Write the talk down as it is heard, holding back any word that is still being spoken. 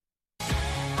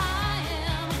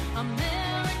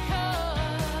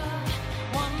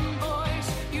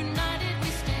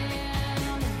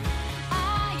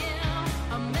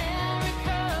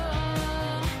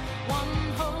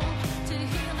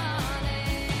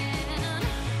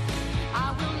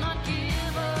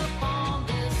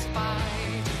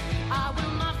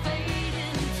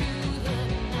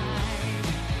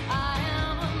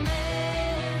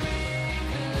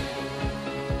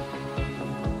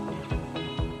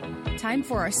Time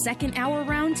for our second hour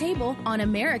roundtable on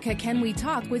America Can We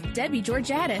Talk with Debbie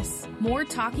Georgatos. More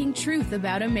talking truth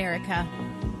about America.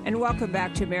 And welcome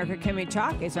back to America Can We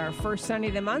Talk. It's our first Sunday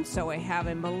of the month, so we have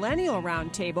a millennial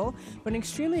roundtable, but an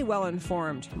extremely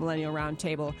well-informed millennial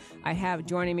roundtable. I have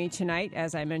joining me tonight,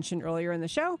 as I mentioned earlier in the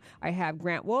show, I have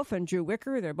Grant Wolf and Drew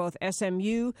Wicker. They're both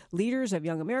SMU leaders of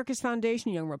Young America's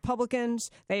Foundation, Young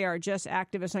Republicans. They are just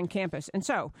activists on campus. And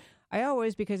so I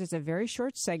always, because it's a very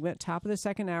short segment, top of the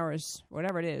second hour is,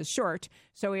 whatever it is, short.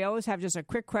 So we always have just a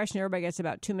quick question. Everybody gets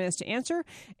about 2 minutes to answer.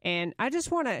 And I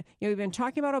just want to, we've been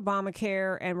talking about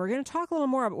Obamacare, and we're going to talk a little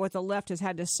more about what the left has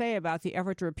had to say about the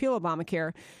effort to repeal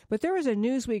Obamacare. But there was a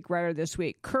Newsweek writer this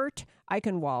week, Kurt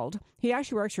Eichenwald. He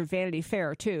actually works for Vanity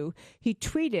Fair, too. He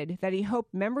tweeted that he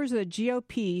hoped members of the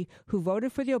GOP who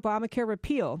voted for the Obamacare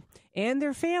repeal and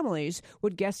their families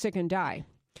would get sick and die.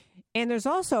 And there's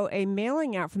also a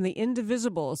mailing out from the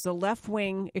Indivisibles, the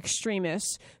left-wing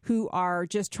extremists who are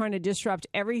just trying to disrupt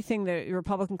everything the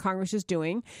Republican Congress is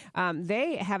doing.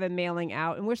 They have a mailing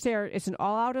out in which it's an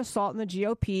all-out assault on the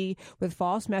GOP with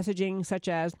false messaging such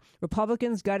as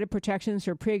Republicans gutted protections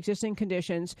for pre-existing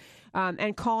conditions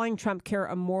and calling Trump care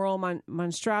a moral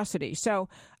monstrosity. So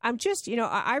I'm just,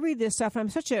 I read this stuff and I'm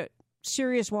such a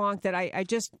serious wonk that I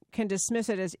just can dismiss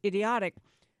it as idiotic,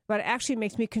 but it actually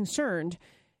makes me concerned.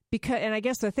 And I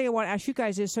guess the thing I want to ask you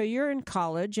guys is, so you're in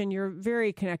college and you're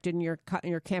very connected in your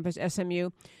campus, SMU.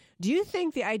 Do you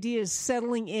think the idea is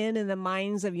settling in the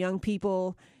minds of young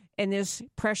people in this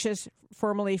precious,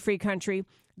 formerly free country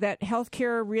that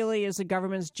healthcare really is the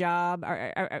government's job?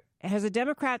 Has the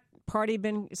Democrat Party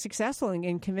been successful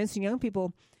in convincing young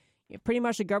people pretty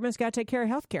much the government's got to take care of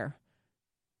healthcare?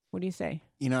 What do you say?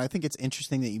 I think it's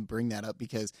interesting that you bring that up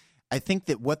because I think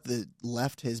that what the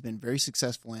left has been very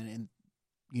successful in, and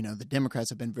the Democrats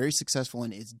have been very successful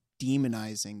in is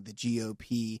demonizing the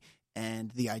GOP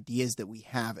and the ideas that we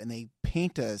have. And they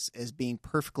paint us as being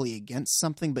perfectly against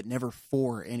something, but never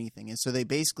for anything. And so they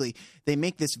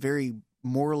make this very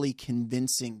morally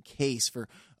convincing case for,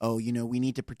 we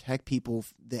need to protect people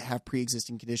that have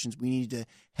pre-existing conditions. We need to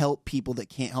help people that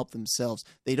can't help themselves.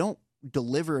 They don't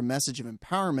deliver a message of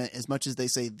empowerment as much as they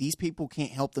say these people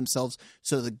can't help themselves,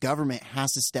 so the government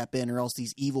has to step in or else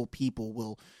these evil people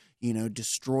will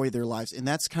destroy their lives. And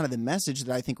that's kind of the message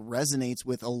that I think resonates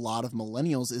with a lot of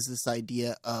millennials is this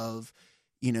idea of,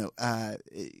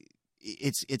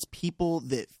 it's people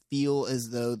that feel as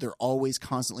though they're always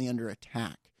constantly under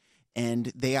attack.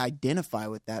 And they identify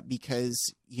with that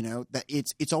because, that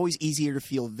it's always easier to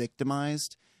feel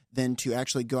victimized than to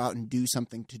actually go out and do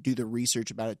something, to do the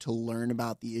research about it, to learn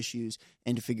about the issues,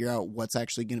 and to figure out what's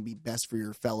actually going to be best for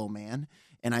your fellow man.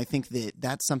 And I think that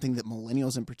that's something that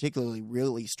millennials in particular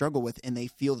really struggle with, and they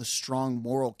feel the strong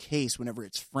moral case whenever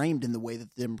it's framed in the way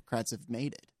that the Democrats have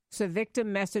made it. So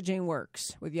victim messaging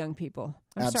works with young people.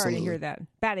 I'm Absolutely. Sorry to hear that.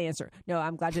 Bad answer. No,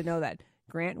 I'm glad to know that.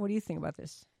 Grant, what do you think about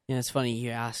this? It's funny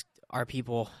you asked, are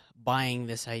people buying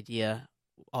this idea?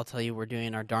 I'll tell you, we're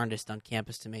doing our darndest on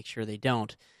campus to make sure they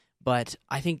don't. But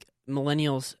I think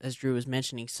millennials, as Drew was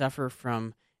mentioning, suffer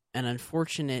from an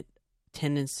unfortunate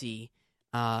tendency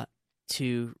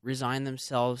to resign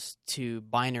themselves to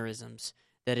binarisms,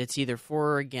 that it's either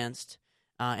for or against,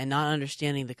 and not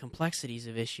understanding the complexities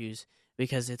of issues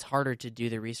because it's harder to do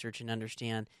the research and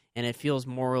understand, and it feels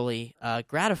morally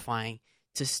gratifying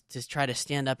to try to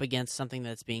stand up against something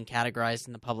that's being categorized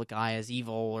in the public eye as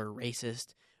evil or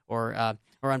racist or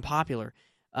unpopular.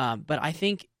 But I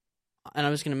think, and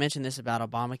I was going to mention this about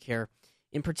Obamacare,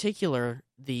 in particular,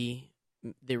 the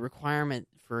requirement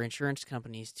for insurance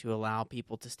companies to allow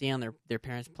people to stay on their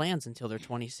parents' plans until they're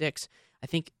 26. I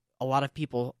think a lot of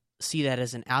people see that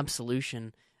as an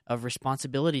absolution of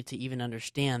responsibility to even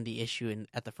understand the issue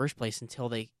at the first place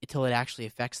until it actually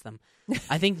affects them.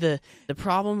 I think the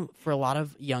problem for a lot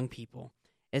of young people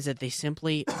is that they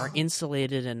simply are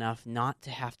insulated enough not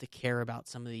to have to care about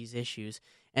some of these issues,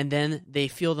 and then they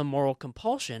feel the moral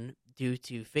compulsion due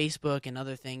to Facebook and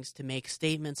other things to make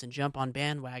statements and jump on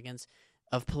bandwagons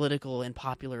of political and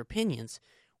popular opinions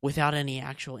without any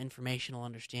actual informational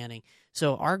understanding.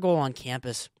 So our goal on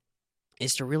campus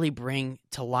is to really bring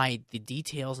to light the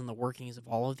details and the workings of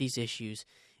all of these issues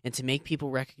and to make people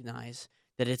recognize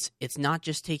that it's not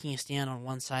just taking a stand on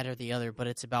one side or the other, but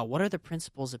it's about what are the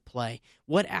principles at play,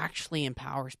 what actually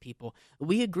empowers people.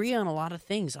 We agree on a lot of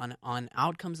things, on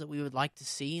outcomes that we would like to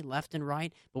see left and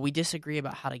right, but we disagree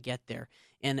about how to get there.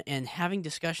 And having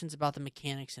discussions about the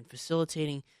mechanics and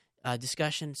facilitating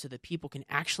discussion so that people can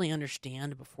actually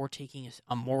understand before taking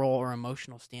a moral or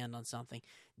emotional stand on something,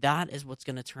 that is what's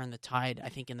going to turn the tide, I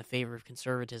think, in the favor of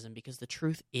conservatism, because the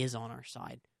truth is on our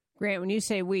side. Grant, when you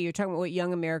say we, you're talking about what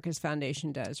Young America's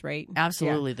Foundation does, right?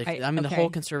 Absolutely. Yeah. The whole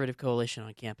conservative coalition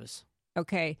on campus.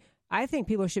 Okay. I think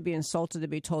people should be insulted to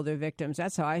be told they're victims.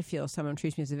 That's how I feel. Someone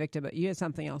treats me as a victim, but you had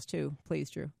something else too. Please,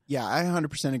 Drew. Yeah, I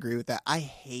 100% agree with that. I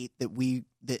hate that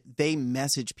they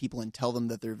message people and tell them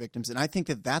that they're victims. And I think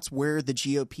that that's where the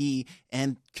GOP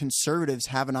and conservatives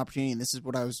have an opportunity. And this is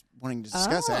what I was wanting to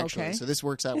discuss, actually. Okay. So this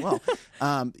works out well.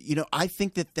 I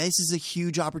think that this is a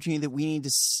huge opportunity that we need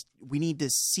to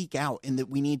seek out and that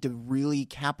we need to really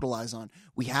capitalize on.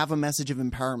 We have a message of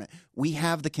empowerment. We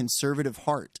have the conservative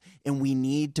heart, and we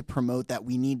need to promote that.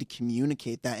 We need to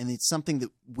communicate that. And it's something that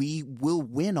we will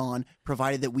win on,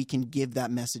 provided that we can give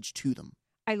that message to them.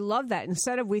 I love that.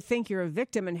 Instead of we think you're a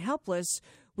victim and helpless,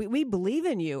 we believe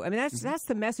in you. I mean, that's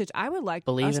the message I would like.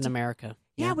 Believe in America.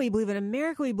 Yeah, we believe in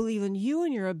America. We believe in you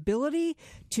and your ability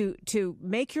to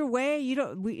make your way.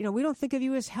 We don't think of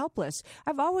you as helpless.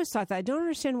 I've always thought that. I don't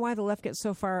understand why the left gets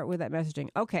so far with that messaging.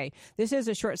 Okay, this is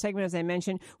a short segment, as I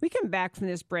mentioned. We come back from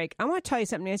this break. I want to tell you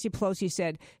something Nancy Pelosi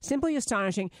said. Simply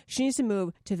astonishing. She needs to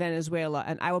move to Venezuela,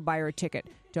 and I will buy her a ticket.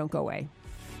 Don't go away.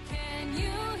 Can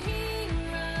you hear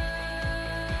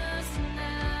us now?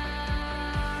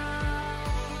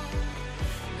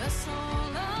 The soul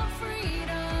of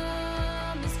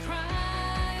freedom is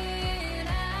crying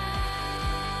out.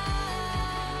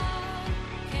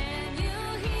 Can you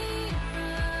hear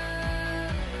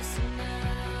us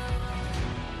now?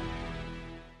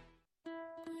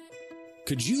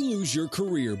 Could you lose your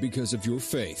career because of your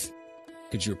faith?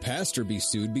 Could your pastor be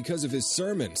sued because of his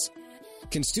sermons?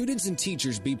 Can students and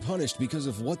teachers be punished because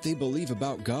of what they believe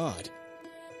about God?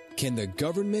 Can the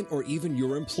government or even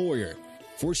your employer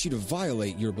force you to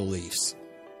violate your beliefs?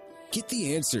 Get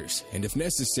the answers and, if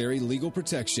necessary, legal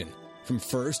protection from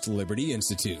First Liberty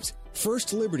Institute.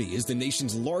 First Liberty is the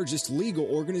nation's largest legal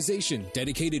organization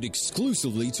dedicated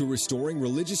exclusively to restoring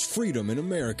religious freedom in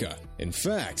America. In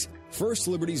fact, First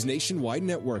Liberty's nationwide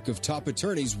network of top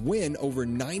attorneys win over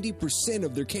 90%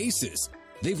 of their cases.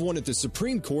 They've won at the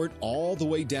Supreme Court all the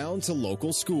way down to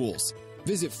local schools.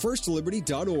 Visit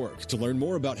firstliberty.org to learn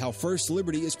more about how First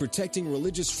Liberty is protecting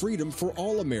religious freedom for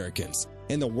all Americans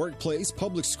in the workplace,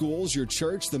 public schools, your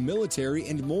church, the military,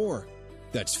 and more.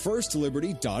 That's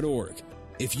firstliberty.org.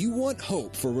 If you want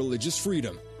hope for religious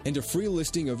freedom and a free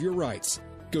listing of your rights,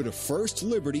 go to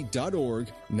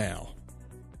firstliberty.org now.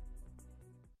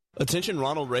 Attention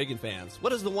Ronald Reagan fans.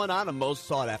 What is the one item most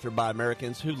sought after by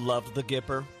Americans who loved the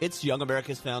Gipper? It's Young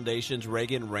America's Foundation's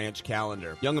Reagan Ranch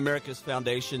Calendar. Young America's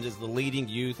Foundation is the leading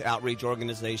youth outreach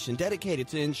organization dedicated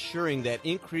to ensuring that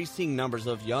increasing numbers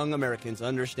of young Americans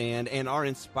understand and are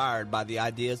inspired by the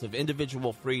ideas of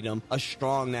individual freedom, a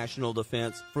strong national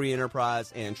defense, free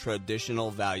enterprise, and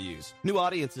traditional values. New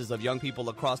audiences of young people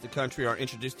across the country are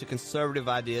introduced to conservative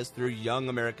ideas through Young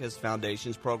America's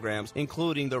Foundation's programs,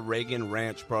 including the Reagan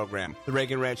Ranch program. The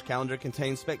Reagan Ranch Calendar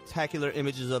contains spectacular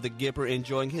images of the Gipper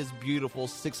enjoying his beautiful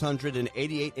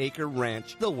 688-acre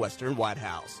ranch, the Western White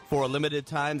House. For a limited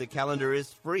time, the calendar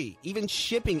is free. Even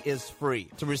shipping is free.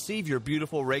 To receive your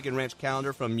beautiful Reagan Ranch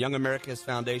Calendar from Young America's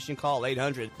Foundation, call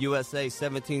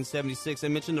 800-USA-1776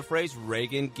 and mention the phrase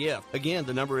Reagan Gift. Again,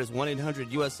 the number is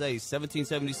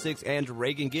 1-800-USA-1776 and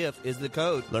Reagan Gift is the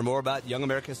code. Learn more about Young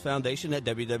America's Foundation at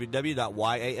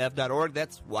www.yaf.org.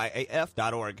 That's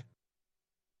yaf.org.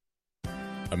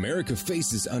 America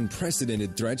faces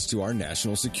unprecedented threats to our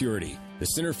national security. The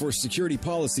Center for Security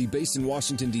Policy, based in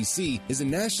Washington, D.C., is a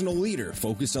national leader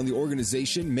focused on the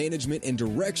organization, management, and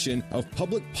direction of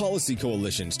public policy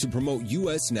coalitions to promote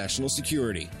U.S. national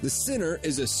security. The center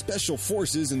is a special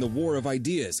forces in the war of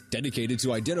ideas, dedicated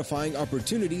to identifying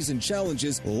opportunities and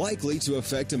challenges likely to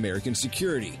affect American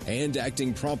security, and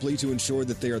acting promptly to ensure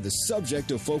that they are the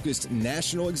subject of focused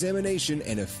national examination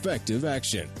and effective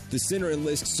action. The center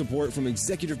enlists support from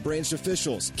executive branch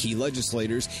officials, key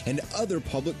legislators, and other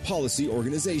public policy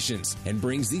organizations, and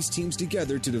brings these teams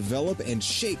together to develop and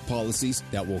shape policies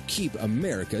that will keep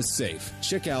America safe.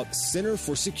 Check out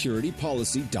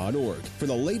centerforsecuritypolicy.org for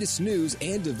the latest news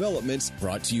and developments,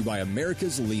 brought to you by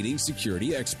America's leading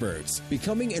security experts.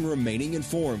 Becoming and remaining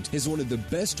informed is one of the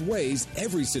best ways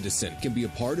every citizen can be a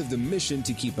part of the mission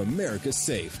to keep America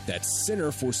safe. That's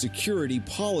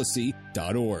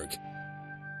centerforsecuritypolicy.org.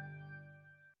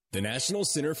 The National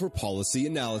Center for Policy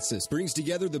Analysis brings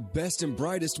together the best and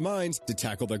brightest minds to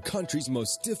tackle the country's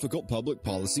most difficult public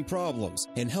policy problems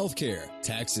in healthcare,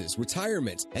 taxes,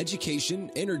 retirement, education,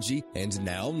 energy, and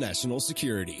now national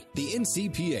security. The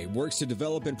NCPA works to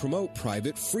develop and promote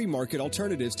private, free market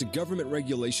alternatives to government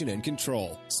regulation and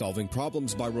control, solving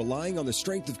problems by relying on the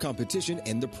strength of competition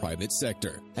and the private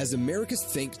sector. As America's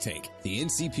think tank, the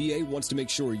NCPA wants to make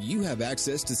sure you have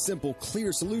access to simple,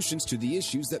 clear solutions to the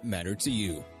issues that matter to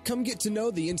you. Come get to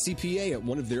know the NCPA at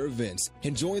one of their events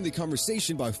and join the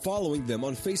conversation by following them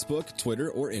on Facebook, Twitter,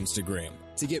 or Instagram.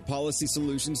 To get policy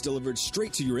solutions delivered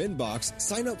straight to your inbox,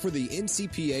 sign up for the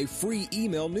NCPA free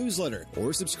email newsletter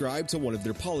or subscribe to one of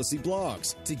their policy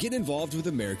blogs. To get involved with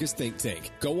America's think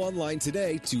tank, go online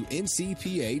today to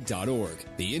ncpa.org.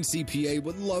 The NCPA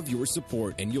would love your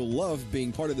support, and you'll love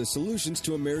being part of the solutions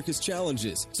to America's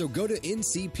challenges. So go to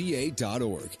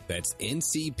ncpa.org. That's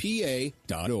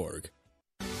ncpa.org.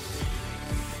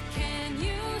 Can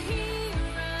you hear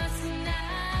us now?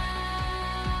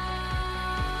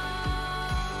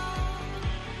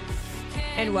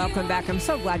 And welcome back. I'm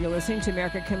so glad you're listening to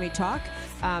America Can We Talk.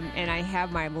 And I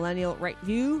have my Millennial Right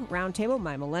View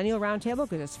Roundtable,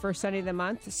 because it's first Sunday of the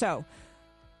month. So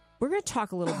we're going to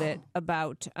talk a little bit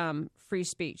about free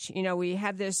speech. You know, we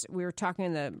were talking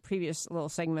in the previous little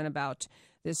segment about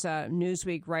this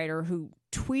Newsweek writer who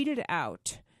tweeted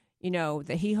out, you know,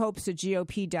 that he hopes the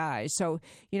GOP dies. So,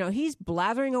 you know, he's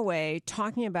blathering away,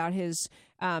 talking about his,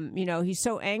 he's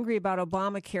so angry about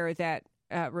Obamacare that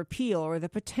repeal, or the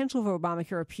potential for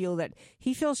Obamacare repeal, that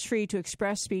he feels free to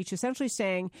express speech, essentially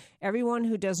saying everyone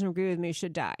who doesn't agree with me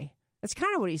should die. That's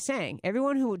kind of what he's saying.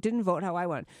 Everyone who didn't vote how I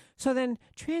want. So then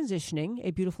transitioning,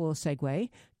 a beautiful little segue,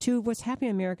 to what's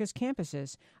happening on America's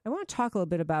campuses. I want to talk a little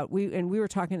bit about, we were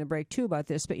talking in the break too about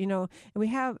this, but you know, and we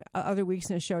have other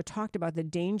weeks in the show talked about the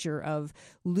danger of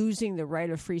losing the right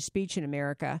of free speech in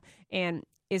America. And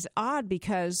it's odd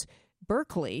because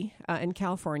Berkeley in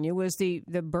California was the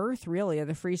birth, really, of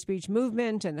the free speech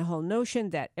movement, and the whole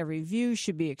notion that every view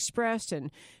should be expressed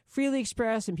and freely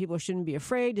expressed, and people shouldn't be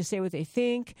afraid to say what they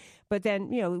think. But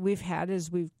then, you know, we've had, as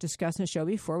we've discussed in the show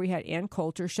before, we had Ann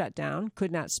Coulter shut down,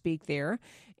 could not speak there.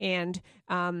 And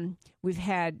we've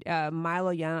had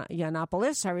Milo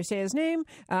Yiannopoulos, how do we say his name?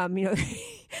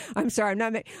 I'm sorry,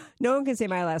 no one can say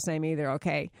my last name either,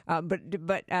 okay?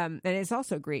 But and it's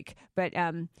also Greek. But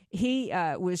he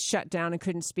was shut down and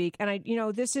couldn't speak. And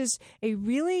this is a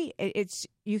really,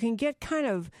 you can get kind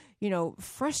of,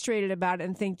 frustrated about it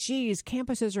and think, geez,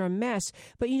 campuses are a mess.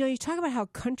 But, you talk about how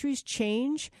countries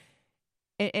change.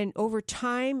 And over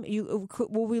time,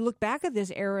 will we look back at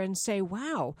this era and say,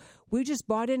 wow, we just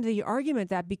bought into the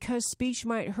argument that because speech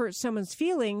might hurt someone's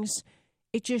feelings,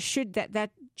 it just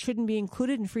that shouldn't be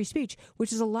included in free speech,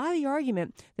 which is a lot of the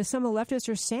argument that some of the leftists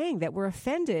are saying, that we're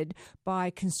offended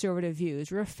by conservative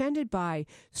views. We're offended by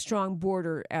strong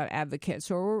border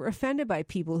advocates, or we're offended by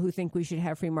people who think we should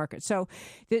have free markets. So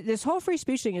this whole free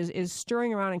speech thing is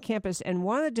stirring around on campus. And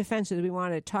one of the defenses we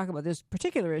want to talk about this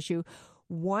particular issue,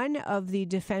 one of the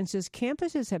defenses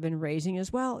campuses have been raising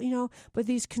as well, but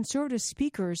these conservative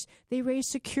speakers, they raise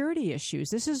security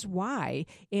issues. This is why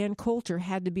Ann Coulter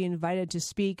had to be invited to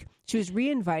speak. She was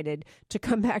re-invited to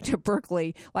come back to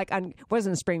Berkeley,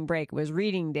 wasn't spring break, it was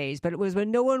reading days, but it was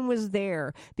when no one was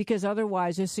there, because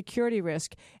otherwise there's security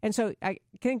risk. And so I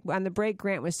think on the break,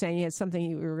 Grant was saying you had something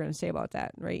you were going to say about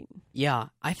that, right? Yeah,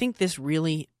 I think this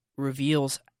really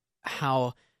reveals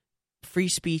how free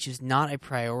speech is not a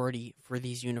priority for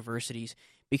these universities,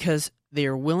 because they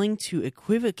are willing to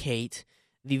equivocate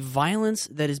the violence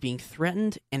that is being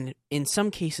threatened and in some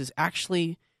cases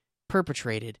actually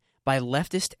perpetrated by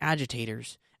leftist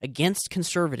agitators against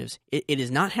conservatives. It is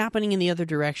not happening in the other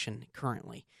direction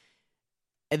currently.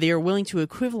 They are willing to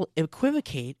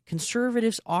equivocate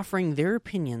conservatives offering their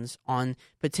opinions on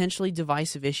potentially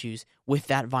divisive issues with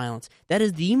that violence. That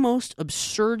is the most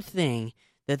absurd thing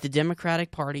that the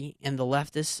Democratic Party and the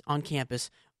leftists on campus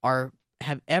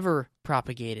have ever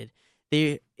propagated.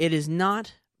 It is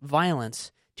not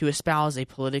violence to espouse a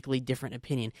politically different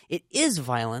opinion. It is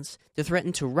violence to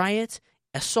threaten to riot,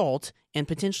 assault, and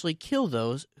potentially kill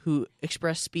those who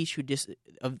express speech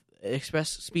express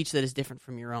speech that is different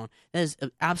from your own. That is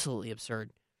absolutely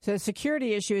absurd. So the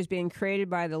security issue is being created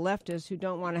by the leftists who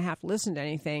don't want to have to listen to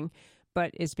anything,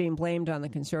 but it's being blamed on the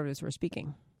conservatives who are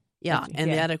speaking. Yeah,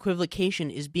 and that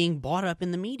equivocation is being bought up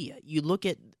in the media. You look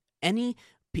at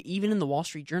even in the Wall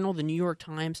Street Journal, the New York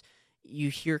Times, you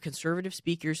hear conservative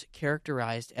speakers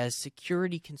characterized as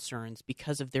security concerns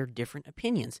because of their different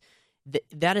opinions.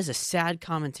 That is a sad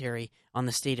commentary on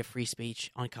the state of free speech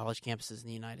on college campuses in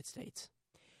the United States.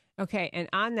 Okay, and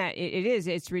on that,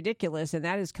 it's ridiculous, and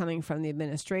that is coming from the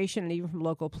administration and even from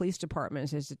local police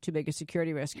departments as too big a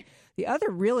security risk. The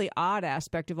other really odd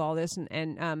aspect of all this,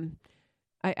 and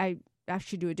I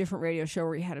actually do a different radio show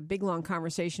where we had a big, long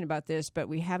conversation about this, but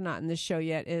we have not in this show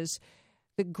yet, is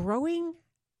the growing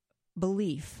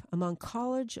belief among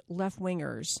college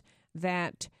left-wingers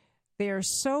that they are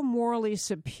so morally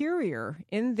superior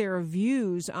in their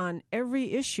views on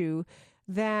every issue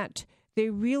that they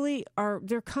really are,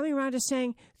 they're coming around to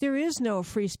saying there is no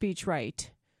free speech right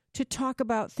to talk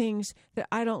about things that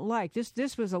I don't like.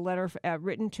 This was a letter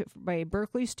written by a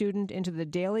Berkeley student into the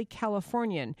Daily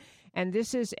Californian, and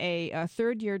this is a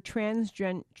third-year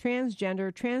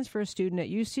transgender transfer student at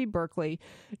UC Berkeley,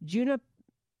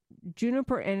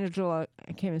 Juniper Angelica.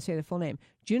 I can't even say the full name.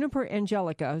 Juniper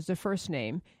Angelica is the first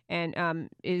name, and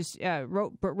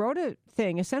wrote a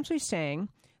thing essentially saying,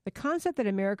 the concept that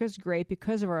America is great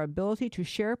because of our ability to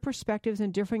share perspectives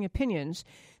and differing opinions,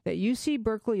 that UC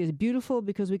Berkeley is beautiful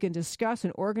because we can discuss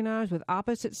and organize with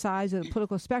opposite sides of the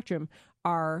political spectrum,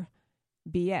 are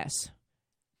BS.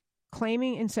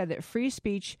 Claiming instead that free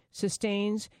speech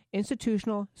sustains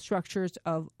institutional structures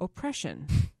of oppression.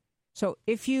 So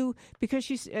because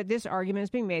this argument is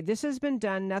being made, this has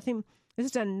done nothing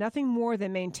more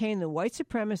than maintain the white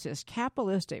supremacist,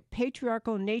 capitalistic,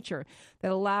 patriarchal nature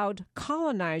that allowed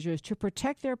colonizers to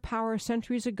protect their power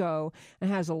centuries ago and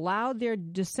has allowed their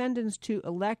descendants to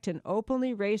elect an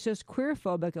openly racist,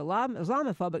 queerphobic,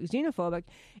 Islamophobic, xenophobic,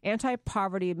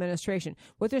 anti-poverty administration.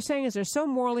 What they're saying is they're so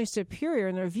morally superior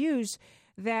in their views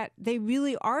that they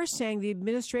really are saying the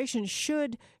administration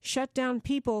should shut down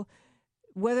people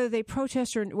whether they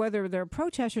protest or whether they're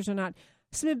protesters or not,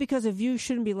 simply because a view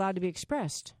shouldn't be allowed to be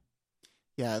expressed.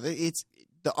 Yeah, the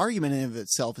argument in of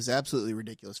itself is absolutely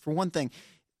ridiculous. For one thing,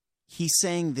 he's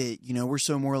saying that, we're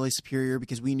so morally superior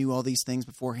because we knew all these things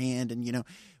beforehand, and,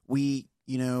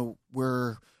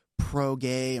 we're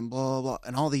pro-gay and blah, blah, blah,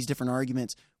 and all these different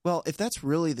arguments. Well, if that's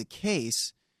really the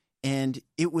case, and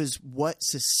it was what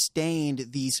sustained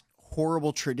these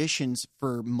horrible traditions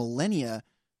for millennia,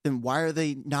 then why are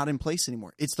they not in place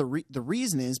anymore? It's the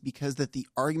reason is because that the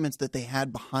arguments that they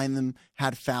had behind them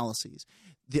had fallacies.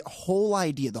 The whole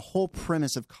idea, the whole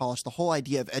premise of college, the whole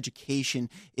idea of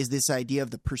education is this idea of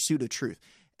the pursuit of truth.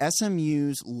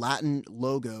 SMU's Latin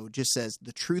logo just says,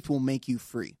 the truth will make you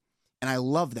free. And I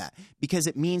love that because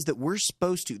it means that we're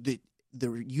supposed to, the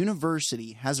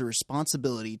university has a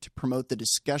responsibility to promote the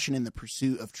discussion and the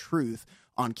pursuit of truth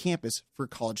on campus for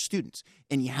college students.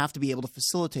 And you have to be able to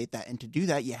facilitate that. And to do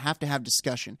that, you have to have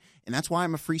discussion. And that's why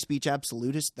I'm a free speech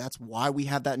absolutist. That's why we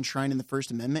have that enshrined in the First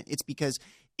Amendment. It's because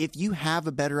if you have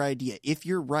a better idea, if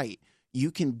you're right, you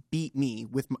can beat me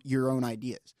with your own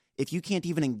ideas. If you can't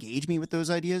even engage me with those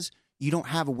ideas, you don't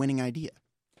have a winning idea.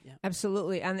 Yeah.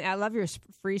 Absolutely. And I love your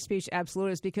free speech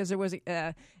absolutist because there was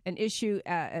an issue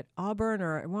at Auburn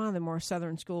or one of the more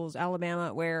southern schools,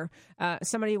 Alabama, where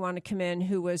somebody wanted to come in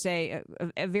who was a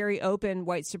very open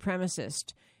white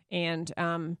supremacist. And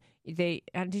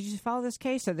did you follow this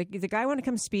case? So the guy wanted to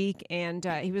come speak, and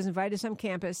he was invited to some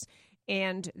campus.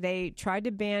 And they tried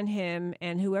to ban him,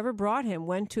 and whoever brought him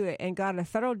went to it and got a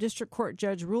federal district court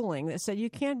judge ruling that said you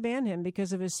can't ban him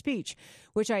because of his speech,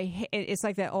 which it's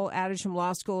like that old adage from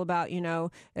law school about,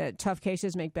 tough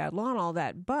cases make bad law and all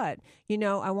that. But,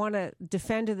 I want to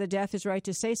defend to the death his right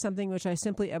to say something which I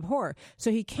simply abhor.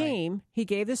 So he came, right. He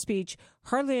gave the speech,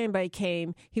 hardly anybody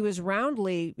came. He was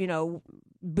roundly,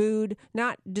 booed,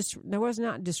 not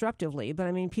disruptively, but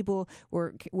I mean, people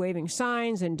were waving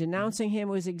signs and denouncing him.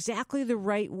 It was exactly the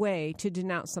right way to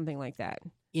denounce something like that.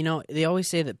 They always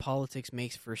say that politics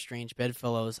makes for strange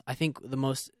bedfellows. I think the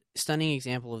most stunning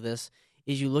example of this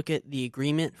is you look at the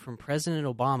agreement from President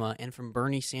Obama and from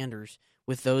Bernie Sanders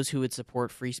with those who would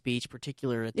support free speech,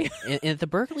 particularly at the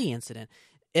Berkeley incident.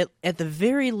 At the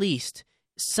very least,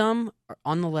 some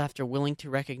on the left are willing to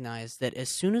recognize that as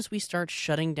soon as we start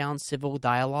shutting down civil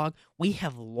dialogue, we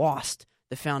have lost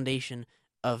the foundation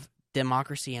of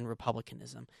democracy and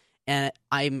republicanism. And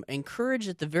I'm encouraged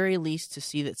at the very least to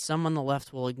see that some on the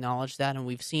left will acknowledge that, and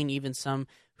we've seen even some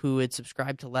who had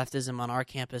subscribed to leftism on our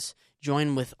campus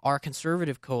join with our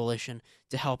conservative coalition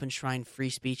to help enshrine free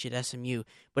speech at SMU.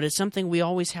 But it's something we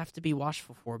always have to be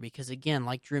watchful for because, again,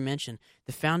 like Drew mentioned,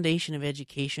 the foundation of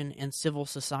education and civil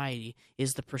society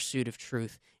is the pursuit of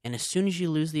truth. And as soon as you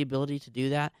lose the ability to do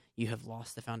that, you have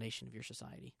lost the foundation of your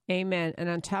society. Amen. And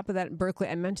on top of that, Berkeley,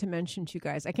 I meant to mention to you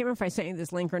guys, I can't remember if I sent you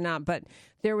this link or not, but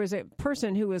there was a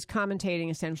person who was commentating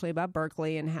essentially about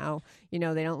Berkeley and how, they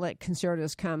don't let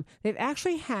conservatives come. They've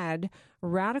actually had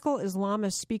radical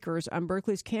Islamist speakers on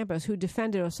Berkeley's campus who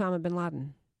defended Osama bin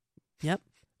Laden. Yep.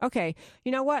 Okay,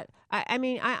 you know what? I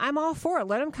mean, I'm all for it.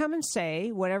 Let him come and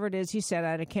say whatever it is he said.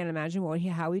 I can't imagine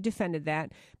how he defended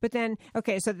that. But then,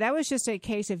 okay, so that was just a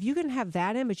case of you can have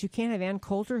that in, but you can't have Ann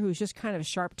Coulter, who's just kind of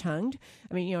sharp-tongued.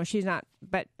 I mean, you know, she's not,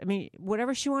 but I mean,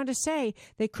 whatever she wanted to say,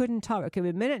 they couldn't tell. Okay, we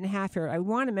have a minute and a half here. I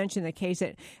want to mention the case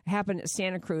that happened at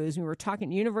Santa Cruz. We were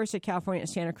talking University of California at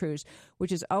Santa Cruz,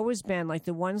 which has always been like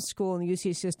the one school in the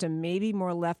UC system, maybe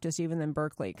more leftist even than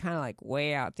Berkeley, kind of like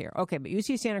way out there. Okay, but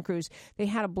UC Santa Cruz, they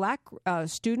had a black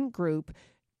student group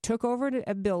took over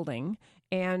a building,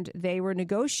 and they were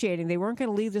negotiating. They weren't going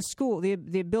to leave the school, the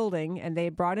building, and they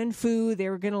brought in food. They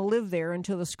were going to live there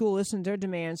until the school listened to their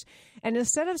demands. And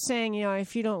instead of saying, you know,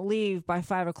 if you don't leave by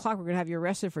 5 o'clock, we're going to have you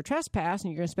arrested for trespass,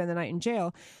 and you're going to spend the night in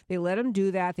jail, they let them do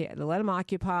that. They let them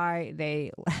occupy.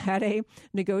 They had a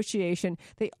negotiation.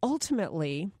 They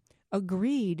ultimately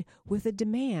agreed with the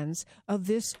demands of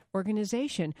this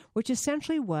organization, which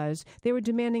essentially was they were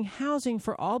demanding housing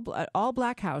for all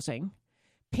black housing,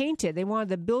 painted. They wanted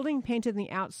the building painted on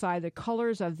the outside, the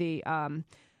colors of the,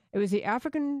 it was the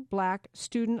African Black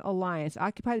Student Alliance,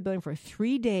 occupied the building for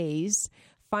 3 days,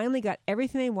 finally got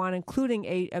everything they wanted, including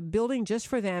a building just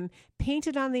for them,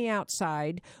 painted on the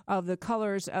outside of the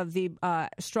colors of the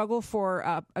struggle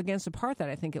for against apartheid,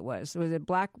 I think it was. Was it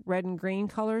black, red, and green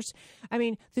colors? I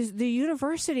mean, the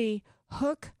university,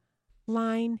 hook,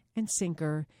 line, and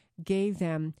sinker, gave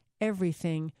them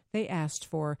everything they asked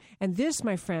for. And this,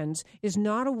 my friends, is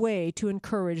not a way to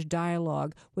encourage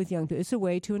dialogue with young people. It's a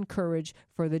way to encourage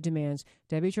further demands.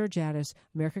 Debbie Georgatos,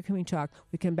 America Can We Talk.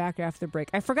 We come back after the break.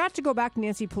 I forgot to go back to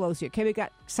Nancy Pelosi. Okay, we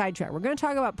got sidetracked. We're going to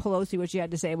talk about Pelosi, what she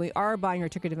had to say. We are buying her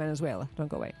ticket to Venezuela. Don't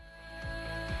go away.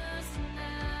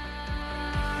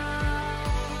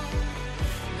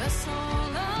 The soul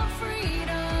of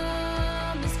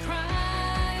freedom is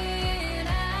crying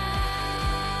out.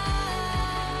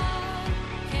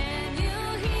 Can you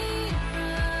hear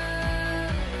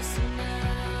us now?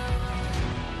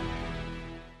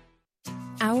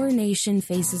 Our nation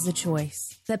faces a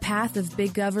choice: the path of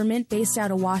big government based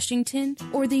out of Washington,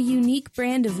 or the unique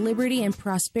brand of liberty and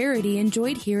prosperity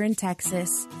enjoyed here in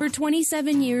Texas. For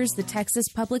 27 years, the Texas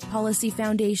Public Policy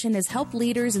Foundation has helped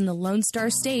leaders in the Lone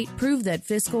Star State prove that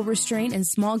fiscal restraint and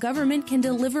small government can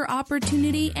deliver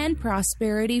opportunity and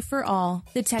prosperity for all.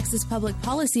 The Texas Public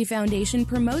Policy Foundation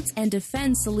promotes and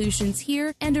defends solutions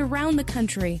here and around the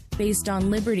country based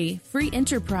on liberty, free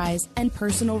enterprise, and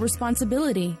personal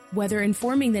responsibility. Whether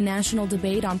informing the national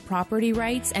debate on property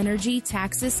rights, energy,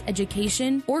 taxes,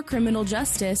 education, or criminal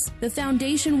justice, the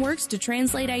foundation works to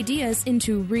translate ideas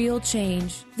into real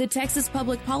change. The Texas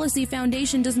Public Policy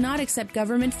Foundation does not accept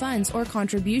government funds or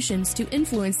contributions to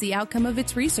influence the outcome of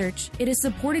its research. It is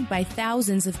supported by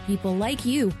thousands of people like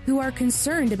you who are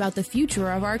concerned about the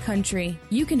future of our country.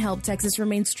 You can help Texas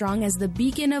remain strong as the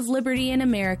beacon of liberty in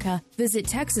America. Visit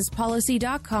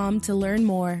TexasPolicy.com to learn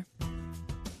more.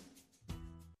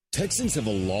 Texans have a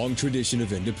long tradition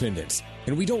of independence,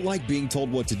 and we don't like being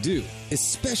told what to do,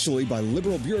 especially by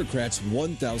liberal bureaucrats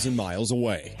 1,000 miles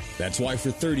away. That's why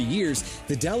for 30 years,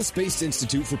 the Dallas-based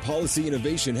Institute for Policy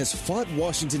Innovation has fought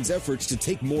Washington's efforts to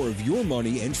take more of your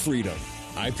money and freedom.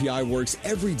 IPI works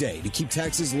every day to keep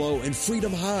taxes low and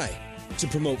freedom high, to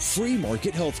promote free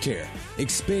market healthcare,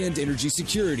 expand energy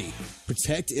security,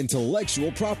 protect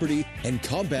intellectual property, and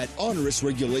combat onerous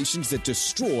regulations that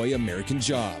destroy American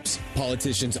jobs.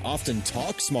 Politicians often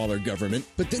talk smaller government,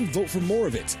 but then vote for more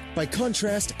of it. By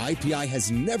contrast, IPI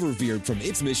has never veered from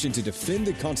its mission to defend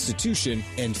the Constitution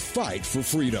and fight for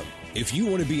freedom. If you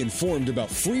want to be informed about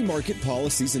free market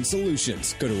policies and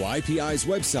solutions, go to IPI's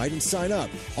website and sign up.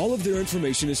 All of their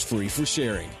information is free for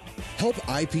sharing. Help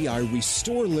IPI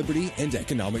restore liberty and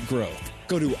economic growth.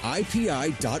 Go to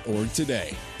IPI.org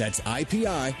today. That's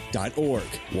IPI.org.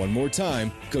 One more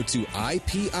time, go to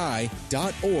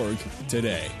IPI.org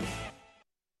today.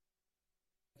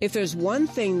 If there's one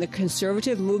thing the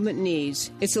conservative movement needs,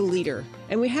 it's a leader.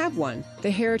 And we have one,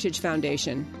 the Heritage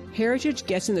Foundation. Heritage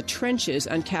gets in the trenches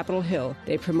on Capitol Hill.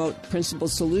 They promote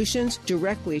principled solutions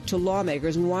directly to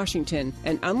lawmakers in Washington.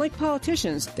 And unlike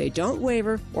politicians, they don't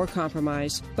waver or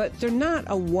compromise. But they're not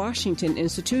a Washington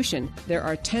institution. There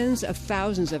are tens of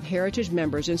thousands of Heritage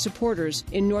members and supporters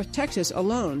in North Texas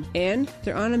alone. And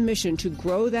they're on a mission to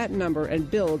grow that number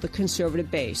and build the conservative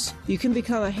base. You can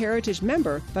become a Heritage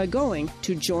member by going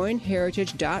to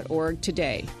joinheritage.org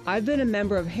today. I've been a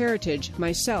member of Heritage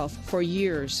myself for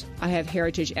years. I have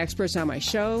Heritage experts on my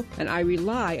show, and I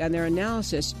rely on their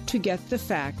analysis to get the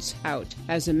facts out.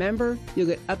 As a member, you'll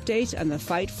get updates on the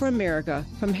fight for America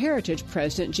from Heritage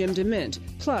President Jim DeMint,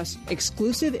 plus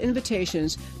exclusive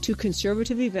invitations to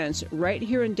conservative events right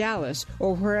here in Dallas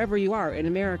or wherever you are in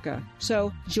America.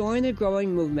 So join the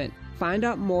growing movement. Find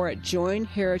out more at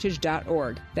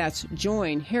joinheritage.org. That's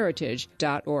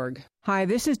joinheritage.org. Hi,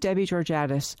 this is Debbie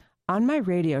Georgatos. On my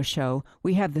radio show,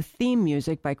 we have the theme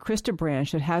music by Krista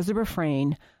Branch that has the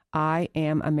refrain, I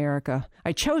am America.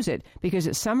 I chose it because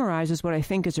it summarizes what I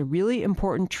think is a really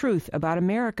important truth about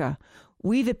America.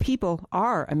 We the people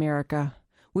are America.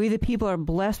 We the people are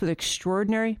blessed with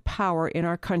extraordinary power in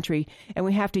our country, and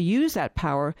we have to use that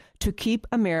power to keep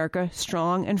America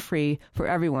strong and free for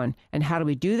everyone. And how do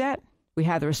we do that? We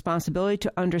have the responsibility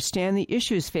to understand the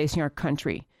issues facing our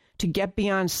country, to get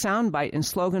beyond soundbite and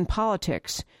slogan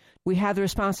politics. We have the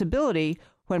responsibility,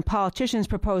 when politicians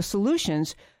propose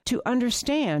solutions, to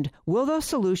understand, will those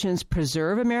solutions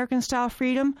preserve American-style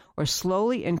freedom or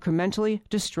slowly, incrementally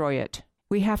destroy it?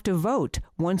 We have to vote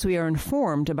once we are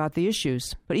informed about the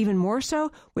issues. But even more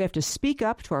so, we have to speak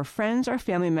up to our friends, our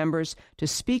family members, to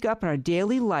speak up in our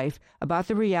daily life about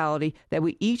the reality that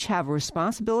we each have a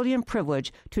responsibility and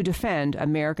privilege to defend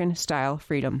American-style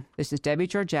freedom. This is Debbie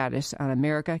Georgatos on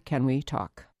America Can We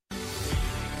Talk?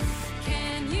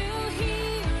 Can you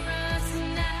hear us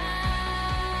now?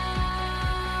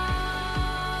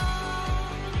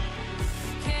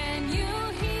 Can you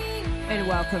hear And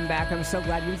welcome back. I'm so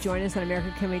glad you've joined us on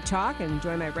America Can We Talk and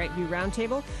join my Right View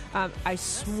Roundtable. I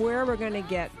swear we're going to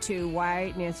get to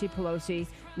why Nancy Pelosi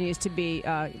needs to be,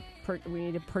 we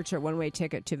need to purchase a one-way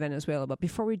ticket to Venezuela. But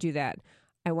before we do that,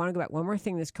 I want to go back one more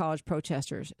thing, this college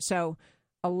protesters. So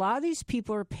a lot of these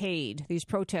people are paid, these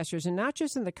protesters, and not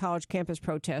just in the college campus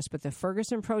protests, but the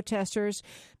Ferguson protesters,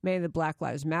 many of the Black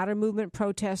Lives Matter movement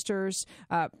protesters,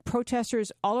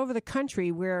 protesters all over the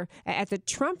country where at the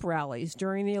Trump rallies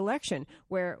during the election,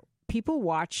 where people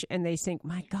watch and they think,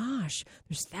 my gosh,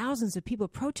 there's thousands of people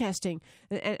protesting.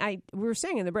 And we were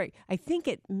saying in the break, I think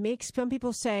it makes some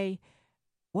people say,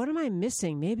 what am I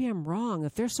missing? Maybe I'm wrong.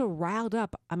 If they're so riled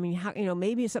up, I mean, how,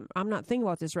 maybe I'm not thinking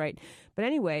about this right. But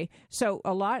anyway, so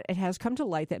it has come to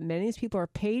light that many of these people are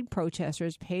paid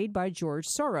protesters, paid by George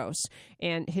Soros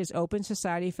and his Open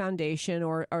Society Foundation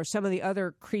or some of the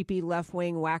other creepy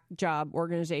left-wing whack job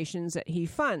organizations that he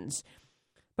funds.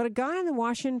 But a guy in the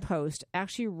Washington Post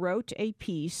actually wrote a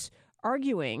piece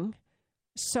arguing,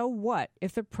 so what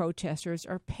if the protesters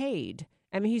are paid?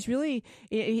 I mean,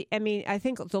 I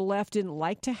think the left didn't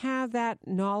like to have that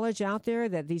knowledge out there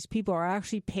that these people are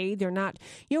actually paid. They're not,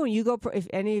 when you go, if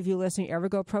any of you listening ever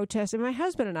go protest, and my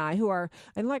husband and I, we're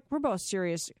both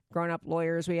serious grown-up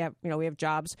lawyers. We have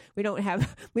jobs. We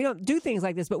don't do things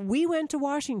like this, but we went to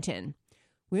Washington.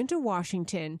 We went to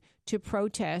Washington to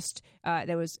protest.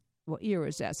 What year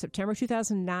was that? September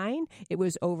 2009. It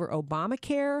was over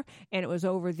Obamacare, and it was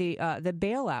over the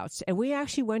bailouts. And we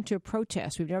actually went to a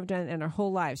protest. We've never done it in our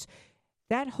whole lives.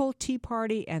 That whole Tea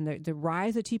Party and the rise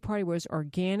of the Tea Party was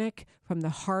organic from the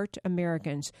heart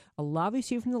Americans. A lot of these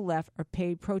people from the left are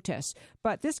paid protests.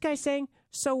 But this guy's saying,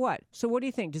 so what? So what do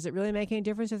you think? Does it really make any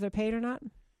difference if they're paid or not?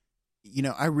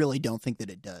 I really don't think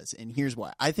that it does. And here's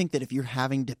why. I think that if you're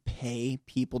having to pay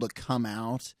people to come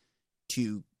out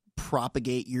to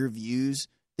propagate your views,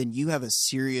 then you have a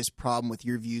serious problem with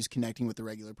your views connecting with the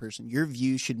regular person. Your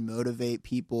views should motivate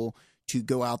people to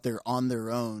go out there on their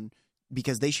own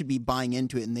because they should be buying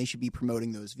into it and they should be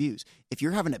promoting those views. If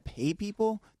you're having to pay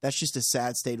people, that's just a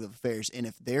sad state of affairs. And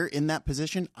if they're in that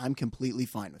position, I'm completely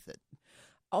fine with it.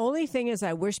 Only thing is,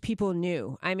 I wish people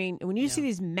knew. I mean, when you see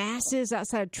these masses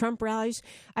outside of Trump rallies,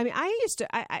 I mean,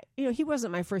 he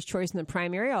wasn't my first choice in the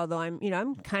primary, although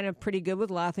I'm kind of pretty good with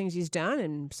a lot of things he's done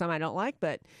and some I don't like.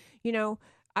 But,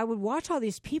 I would watch all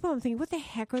these people and think, what the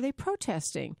heck are they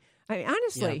protesting? I mean,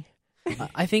 honestly. Yeah.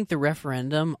 I think the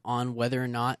referendum on whether or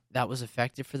not that was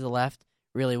effective for the left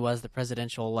really was the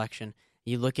presidential election.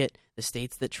 You look at the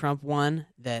states that Trump won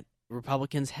that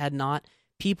Republicans had not.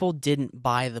 People didn't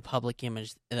buy the public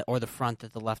image or the front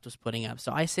that the left was putting up.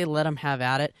 So I say let them have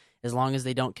at it as long as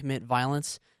they don't commit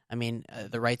violence. I mean,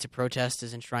 the right to protest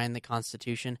is enshrined in the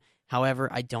Constitution. However,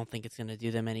 I don't think it's going to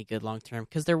do them any good long term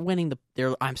because they're losing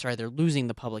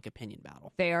the public opinion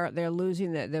battle. They're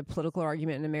losing the political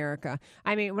argument in America.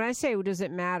 I mean, when I say does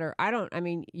it matter,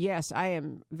 yes, I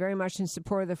am very much in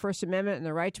support of the First Amendment and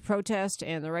the right to protest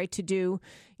and the right to do,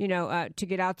 to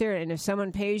get out there. And if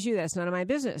someone pays you, that's none of my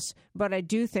business. But I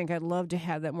do think I'd love to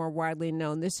have that more widely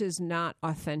known. This is not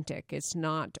authentic. It's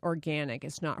not organic.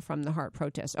 It's not from the heart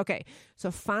protest. Okay,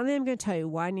 so finally I'm going to tell you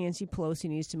why Nancy Pelosi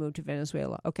needs to move to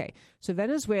Venezuela. Okay. So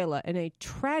Venezuela, in a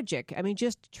tragic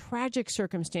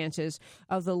circumstances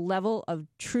of the level of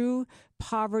true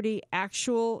poverty,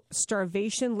 actual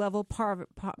starvation level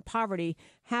poverty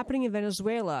happening in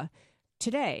Venezuela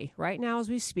today, right now as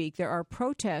we speak, there are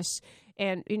protests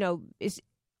and, it's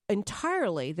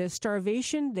entirely the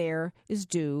starvation there is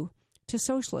due to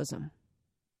socialism.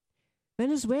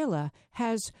 Venezuela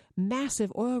has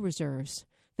massive oil reserves.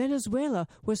 Venezuela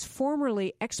was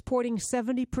formerly exporting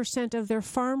 70% of their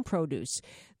farm produce.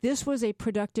 This was a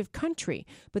productive country,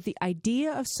 but the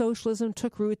idea of socialism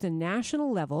took root at the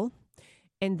national level,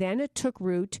 and then it took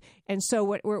root. And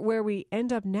so where we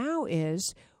end up now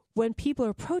is when people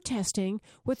are protesting,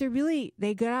 what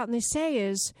they go out and they say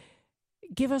is,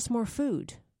 give us more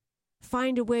food.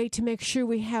 Find a way to make sure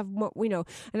we have what we know.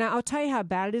 And I'll tell you how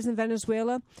bad it is in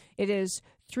Venezuela. It is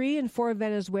 3 in 4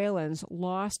 Venezuelans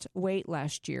lost weight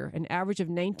last year, an average of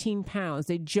 19 pounds.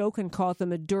 They joke and call it the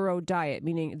Maduro diet,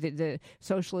 meaning the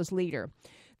socialist leader.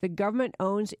 The government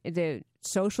owns the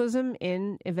socialism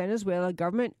in Venezuela.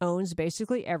 Government owns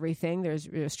basically everything. There's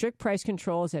strict price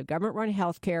controls. They have government-run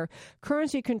health care,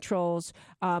 currency controls.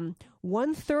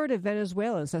 1/3 of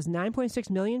Venezuelans, that's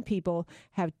 9.6 million people,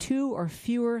 have 2 or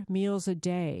fewer meals a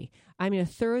day. I mean,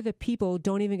 1/3 of the people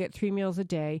don't even get 3 meals a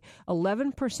day.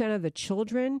 11% of the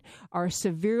children are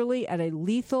severely at a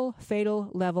lethal, fatal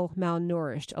level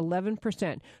malnourished.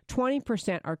 11%.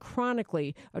 20% are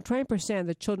chronically, or 20% of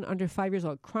the children under 5 years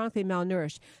old chronically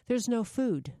malnourished. There's no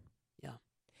food. Yeah.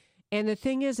 And the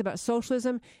thing is about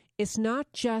socialism, it's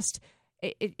not just,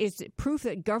 it's proof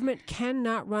that government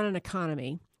cannot run an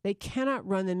economy. They cannot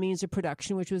run the means of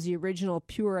production, which was the original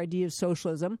pure idea of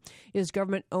socialism, is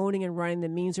government owning and running the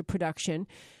means of production.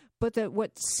 But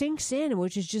what sinks in,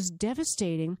 which is just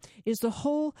devastating, is the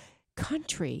whole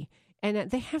country.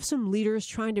 And they have some leaders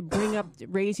trying to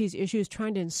raise these issues,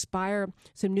 trying to inspire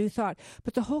some new thought.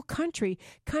 But the whole country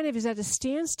kind of is at a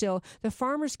standstill. The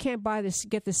farmers can't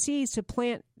get the seeds to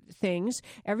plant things.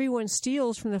 Everyone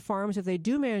steals from the farms if they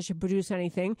do manage to produce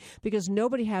anything because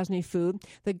nobody has any food.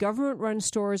 The government-run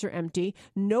stores are empty.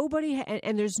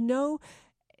 And there's no.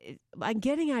 I'm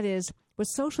getting at is what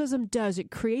socialism does.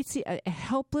 It creates a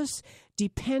helpless,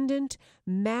 dependent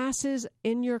masses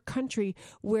in your country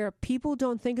where people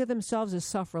don't think of themselves as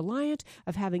self-reliant,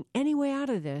 of having any way out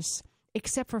of this,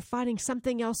 except for finding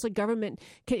something else the government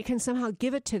can somehow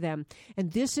give it to them.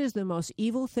 And this is the most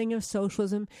evil thing of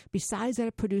socialism, besides that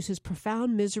it produces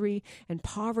profound misery and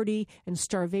poverty and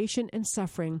starvation and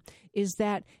suffering, is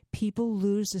that people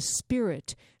lose the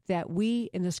spirit that we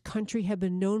in this country have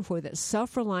been known for, that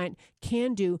self-reliant,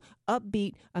 can-do,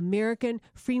 upbeat, American,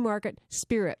 free market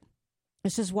spirit.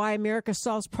 This is why America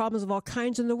solves problems of all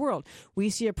kinds in the world.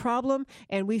 We see a problem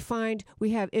and we find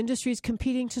we have industries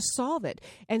competing to solve it.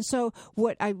 And so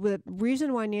the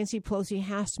reason why Nancy Pelosi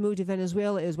has to move to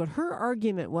Venezuela is what her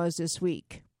argument was this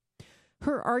week.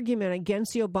 Her argument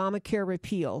against the Obamacare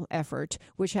repeal effort,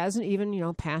 which hasn't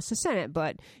even, passed the Senate,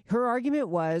 but her argument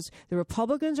was the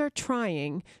Republicans are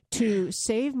trying to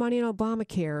save money on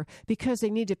Obamacare because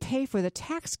they need to pay for the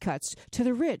tax cuts to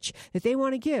the rich that they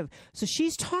want to give. So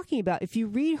she's talking about, if you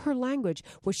read her language,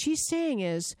 what she's saying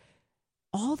is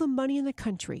all the money in the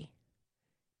country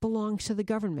belongs to the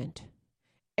government.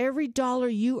 Every dollar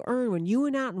you earn when you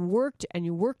went out and worked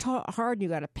hard and you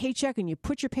got a paycheck and you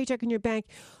put your paycheck in your bank,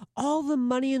 all the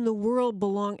money in the world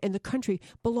in the country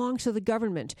belongs to the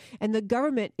government. And the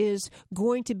government is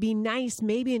going to be nice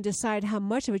maybe and decide how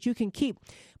much of it you can keep.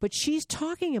 But she's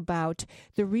talking about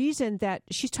the reason that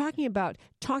she's talking about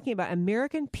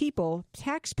American people,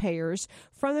 taxpayers,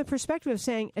 from the perspective of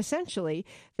saying essentially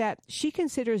that she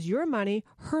considers your money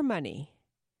her money.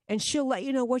 And she'll let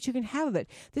you know what you can have of it.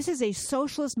 This is a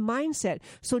socialist mindset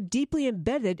so deeply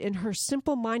embedded in her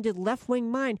simple-minded left-wing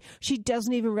mind, she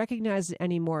doesn't even recognize it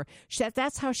anymore.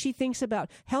 That's how she thinks about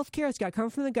health care. It's got to come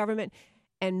from the government,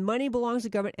 and money belongs to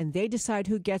the government, and they decide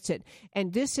who gets it.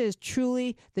 And this is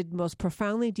truly the most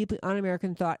profoundly, deeply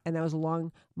un-American thought, and that was a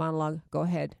long monologue. Go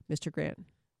ahead, Mr. Grant.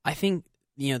 I think,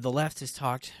 the left has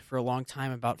talked for a long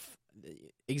time about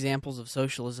examples of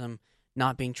socialism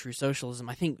not being true socialism.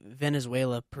 I think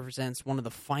Venezuela presents one of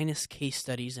the finest case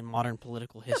studies in modern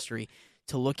political history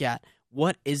to look at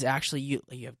what is actually you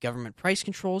have government price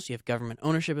controls, you have government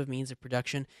ownership of means of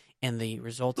production, and the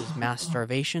result is mass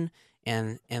starvation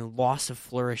and loss of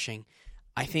flourishing.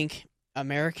 I think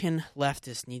American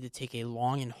leftists need to take a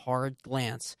long and hard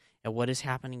glance at what is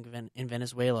happening in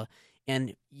Venezuela.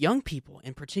 And young people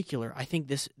in particular, I think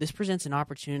this presents an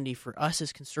opportunity for us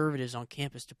as conservatives on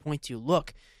campus to point to,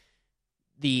 look,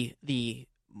 the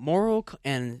moral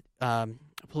and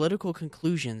political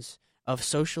conclusions of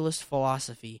socialist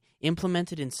philosophy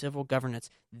implemented in civil governance,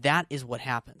 that is what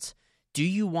happens. Do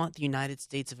you want the United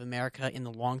States of America in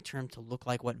the long term to look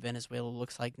like what Venezuela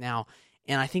looks like now?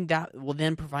 And I think that will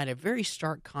then provide a very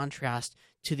stark contrast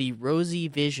to the rosy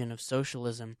vision of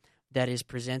socialism that is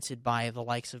presented by the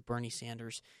likes of Bernie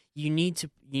Sanders. You need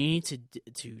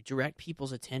to direct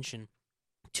people's attention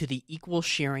to the equal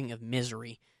sharing of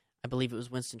misery. I believe it was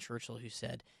Winston Churchill who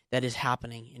said that is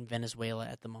happening in Venezuela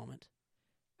at the moment.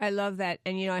 I love that.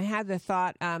 And, I had the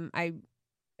thought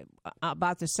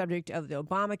about the subject of the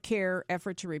Obamacare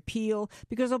effort to repeal,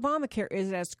 because Obamacare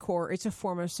is at its core, it's a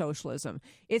form of socialism.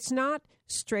 It's not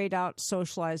straight out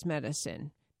socialized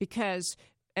medicine, because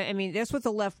that's what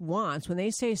the left wants. When they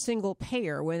say single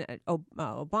payer, when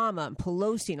Obama and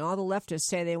Pelosi and all the leftists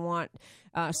say they want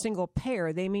single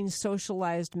payer, they mean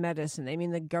socialized medicine. They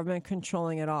mean the government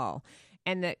controlling it all.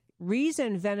 And the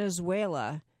reason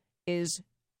Venezuela is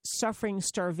suffering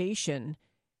starvation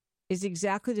is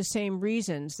exactly the same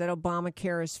reasons that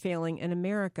Obamacare is failing in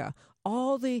America.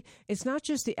 It's not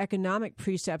just the economic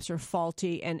precepts are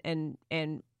faulty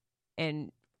and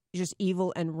just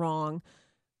evil and wrong,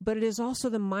 but it is also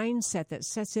the mindset that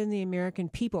sets in the American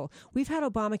people. We've had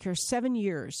Obamacare 7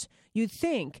 years. You'd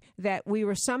think that we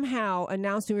were somehow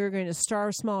announcing we were going to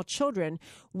starve small children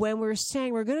when we're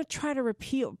saying we're going to try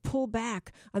to pull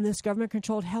back on this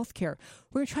government-controlled health care.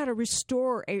 We're going to try to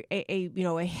restore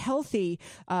a healthy,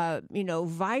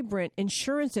 vibrant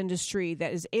insurance industry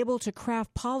that is able to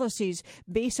craft policies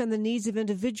based on the needs of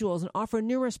individuals and offer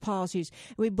numerous policies.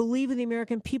 And we believe in the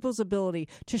American people's ability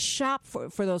to shop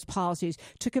for those policies,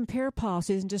 to compare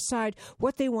policies and decide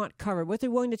what they want covered, what they're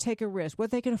willing to take a risk,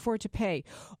 what they can afford to pay.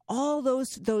 All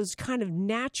those kind of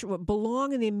natural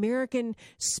belong in the American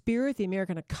spirit, the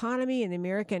American economy, and the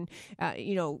American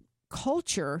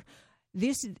culture.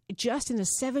 This, just in the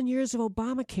 7 years of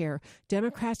Obamacare,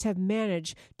 Democrats have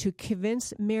managed to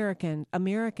convince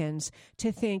Americans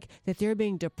to think that they're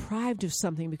being deprived of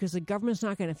something because the government's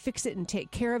not going to fix it and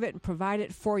take care of it and provide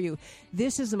it for you.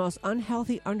 This is the most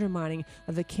unhealthy undermining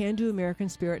of the can-do American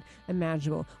spirit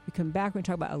imaginable. We come back, we're going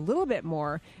to talk about a little bit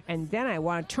more, and then I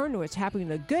want to turn to what's happening,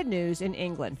 the good news in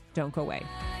England. Don't go away.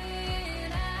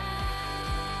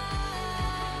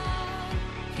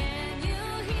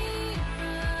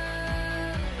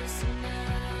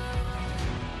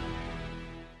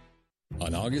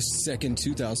 On August 2nd,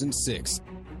 2006,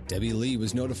 Debbie Lee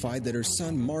was notified that her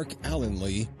son Mark Allen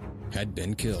Lee had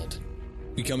been killed,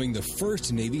 becoming the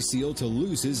first Navy SEAL to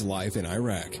lose his life in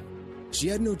Iraq. She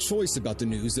had no choice about the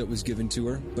news that was given to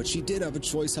her, but she did have a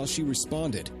choice how she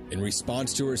responded. In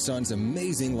response to her son's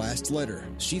amazing last letter,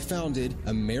 she founded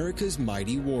America's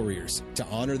Mighty Warriors to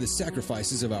honor the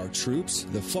sacrifices of our troops,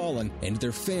 the fallen, and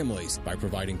their families by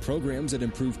providing programs that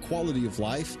improve quality of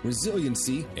life,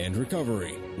 resiliency, and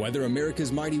recovery. Whether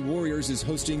America's Mighty Warriors is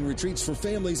hosting retreats for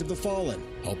families of the fallen,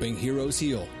 helping heroes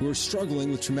heal who are struggling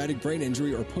with traumatic brain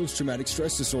injury or post-traumatic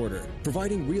stress disorder,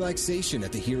 providing relaxation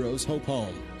at the Heroes Hope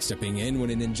Home, stepping in when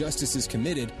an injustice is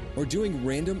committed, or doing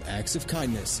random acts of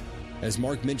kindness. As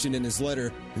Mark mentioned in his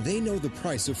letter, they know the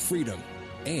price of freedom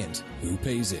and who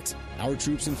pays it. Our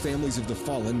troops and families of the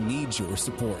fallen need your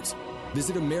support.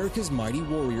 Visit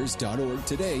americasmightywarriors.org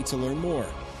today to learn more.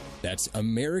 That's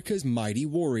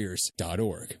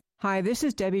americasmightywarriors.org. Hi, this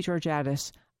is Debbie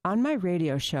Georgatos. On my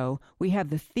radio show, we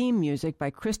have the theme music by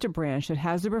Krista Branch that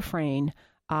has the refrain,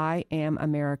 I am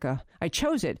America. I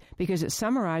chose it because it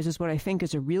summarizes what I think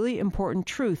is a really important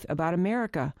truth about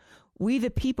America. We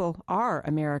the people are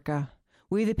America.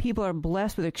 We the people are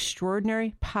blessed with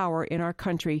extraordinary power in our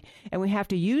country, and we have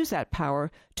to use that power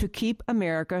to keep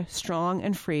America strong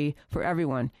and free for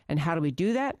everyone. And how do we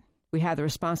do that? We have the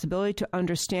responsibility to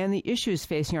understand the issues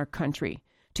facing our country,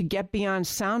 to get beyond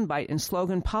soundbite and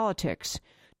slogan politics.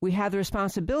 We have the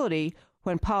responsibility,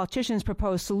 when politicians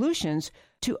propose solutions,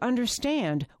 to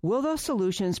understand, will those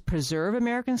solutions preserve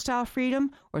American-style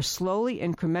freedom or slowly,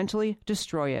 incrementally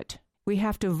destroy it? We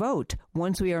have to vote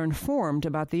once we are informed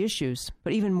about the issues.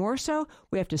 But even more so,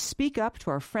 we have to speak up to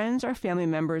our friends, our family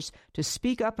members, to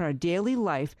speak up in our daily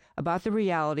life about the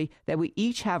reality that we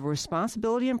each have a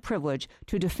responsibility and privilege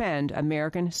to defend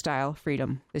American-style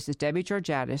freedom. This is Debbie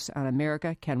Georgatos on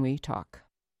America Can We Talk?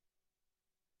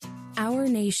 Our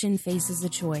nation faces a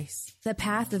choice: the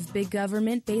path of big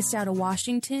government based out of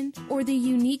Washington, or the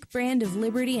unique brand of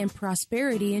liberty and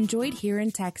prosperity enjoyed here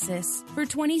in Texas. For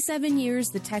 27 years,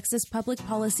 the Texas Public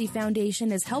Policy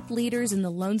Foundation has helped leaders in the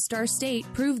Lone Star State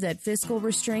prove that fiscal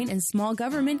restraint and small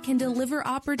government can deliver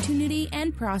opportunity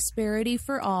and prosperity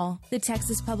for all. The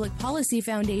Texas Public Policy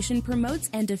Foundation promotes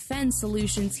and defends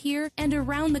solutions here and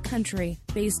around the country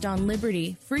based on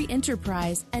liberty, free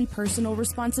enterprise, and personal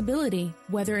responsibility.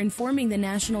 Whether informing the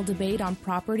national debate on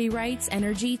property rights,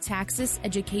 energy, taxes,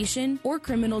 education, or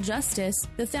criminal justice,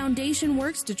 the foundation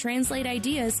works to translate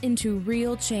ideas into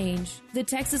real change. The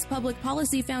Texas Public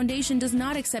Policy Foundation does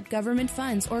not accept government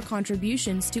funds or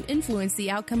contributions to influence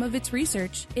the outcome of its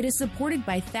research. It is supported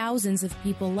by thousands of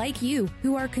people like you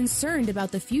who are concerned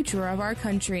about the future of our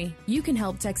country. You can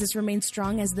help Texas remain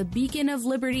strong as the beacon of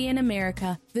liberty in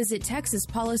America. Visit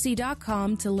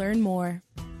TexasPolicy.com to learn more.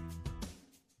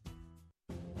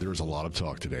 There's a lot of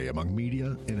talk today among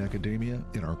media, in academia,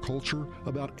 in our culture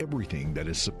about everything that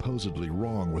is supposedly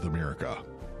wrong with America.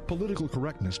 Political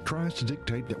correctness tries to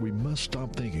dictate that we must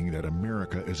stop thinking that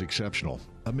America is exceptional.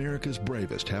 America's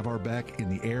bravest have our back in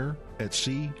the air, at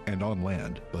sea, and on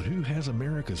land. But who has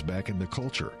America's back in the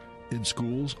culture? In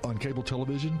schools, on cable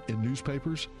television, in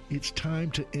newspapers? It's time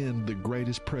to end the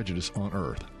greatest prejudice on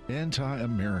earth,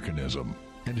 anti-Americanism.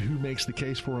 And who makes the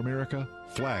case for America?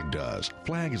 FLAG does.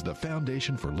 FLAG is the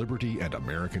Foundation for Liberty and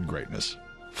American Greatness.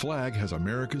 FLAG has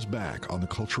America's back on the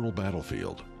cultural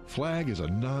battlefield. FLAG is a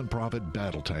non-profit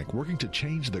battle tank working to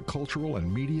change the cultural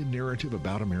and media narrative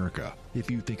about America.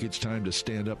 If you think it's time to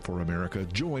stand up for America,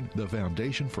 join the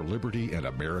Foundation for Liberty and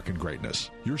American Greatness.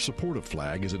 Your support of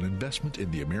FLAG is an investment in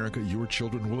the America your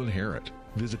children will inherit.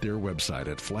 Visit their website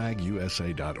at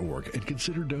flagusa.org and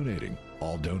consider donating.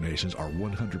 All donations are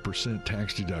 100%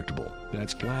 tax deductible.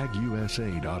 That's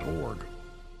flagusa.org.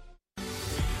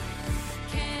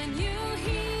 Can you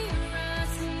hear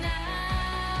us now?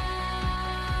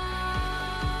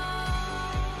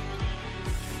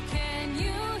 Can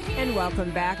you hear And welcome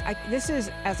back. This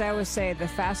is, as I always say, the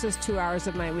fastest 2 hours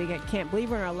of my week. I can't believe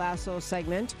we're in our last little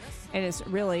segment. And it's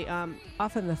really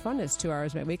often the funnest 2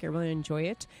 hours of my week. I really enjoy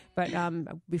it. But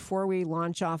before we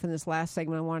launch off in this last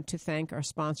segment, I want to thank our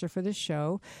sponsor for this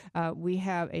show. We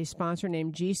have a sponsor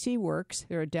named GC Works.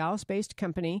 They're a Dallas-based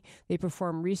company. They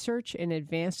perform research in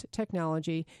advanced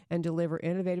technology and deliver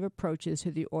innovative approaches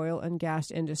to the oil and gas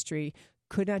industry.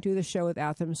 Could not do the show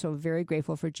without them, so very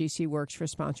grateful for GC Works for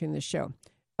sponsoring this show.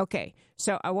 Okay,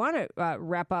 so I want to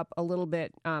wrap up a little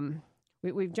bit.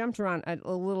 We've jumped around a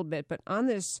little bit, but on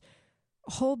this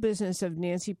whole business of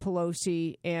Nancy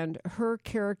Pelosi and her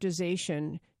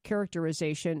characterization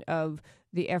of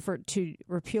the effort to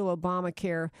repeal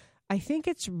Obamacare, I think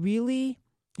it's really,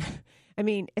 I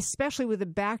mean, especially with the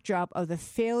backdrop of the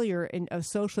failure of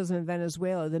socialism in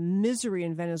Venezuela, the misery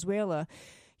in Venezuela,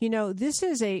 you know, this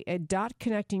is a dot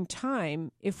connecting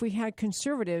time if we had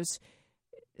conservatives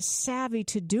savvy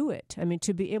to do it. I mean,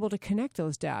 to be able to connect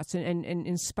those dots and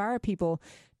inspire people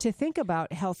to think about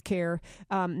healthcare,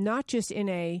 not just in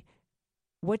a,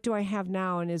 what do I have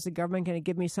now, and is the government going to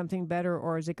give me something better,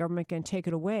 or is the government going to take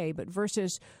it away, but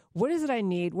versus what is it I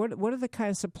need? What are the kind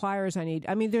of suppliers I need?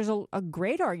 I mean, there's a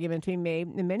great argument to be made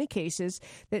in many cases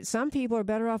that some people are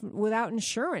better off without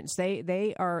insurance.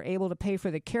 They are able to pay for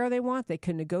the care they want. They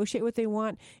can negotiate what they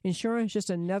want. Insurance is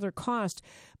just another cost.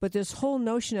 But this whole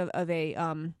notion of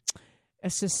a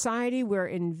society where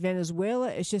in Venezuela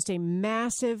it's just a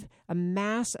mass of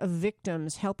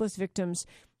victims, helpless victims.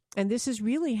 And this is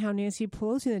really how Nancy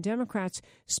Pelosi and the Democrats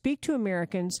speak to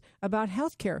Americans about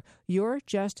health care. You're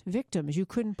just victims. You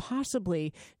couldn't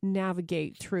possibly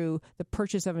navigate through the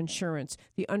purchase of insurance,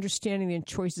 the understanding the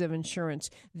choices of insurance,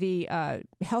 the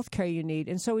health care you need.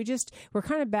 And so we're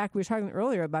kind of back, we were talking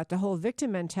earlier about the whole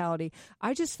victim mentality.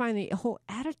 I just find the whole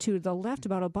attitude of the left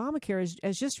about Obamacare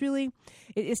is just really,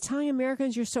 it's telling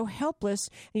Americans you're so helpless.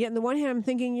 And yet on the one hand, I'm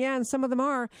thinking, yeah, and some of them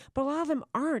are, but a lot of them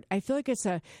aren't. I feel like it's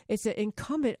an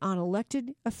incumbent on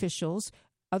elected officials,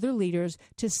 other leaders,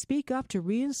 to speak up, to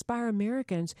re-inspire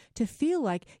Americans to feel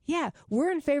like, yeah,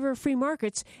 we're in favor of free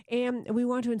markets, and we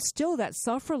want to instill that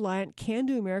self-reliant,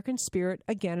 can-do American spirit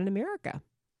again in America.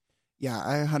 Yeah,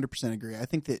 I 100% agree. I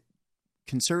think that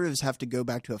conservatives have to go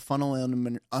back to a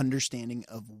fundamental understanding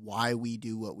of why we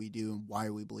do what we do and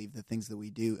why we believe the things that we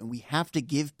do. And we have to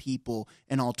give people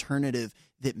an alternative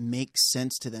that makes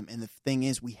sense to them. And the thing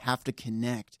is, we have to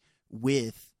connect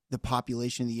with the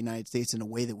population of the United States in a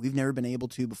way that we've never been able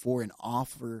to before and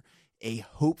offer a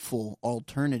hopeful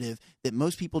alternative that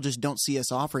most people just don't see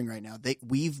us offering right now.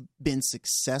 We've been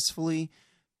successfully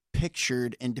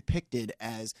pictured and depicted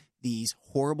as these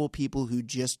horrible people who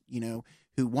just,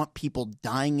 who want people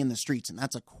dying in the streets. And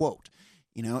that's a quote,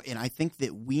 and I think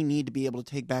that we need to be able to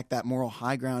take back that moral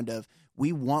high ground of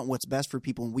we want what's best for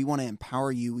people and we want to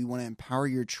empower you. We want to empower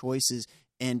your choices.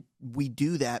 And we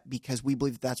do that because we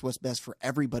believe that's what's best for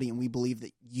everybody, and we believe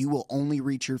that you will only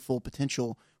reach your full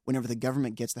potential whenever the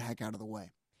government gets the heck out of the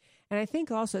way. And I think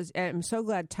also, I'm so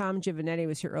glad Tom Giovanetti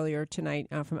was here earlier tonight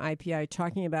from IPI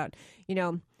talking about,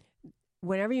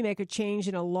 whenever you make a change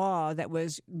in a law that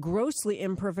was grossly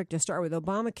imperfect to start with,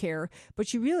 Obamacare,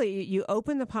 but you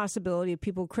open the possibility of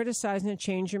people criticizing the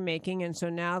change you're making, and so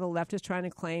now the left is trying to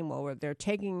claim, well,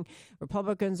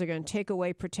 Republicans are going to take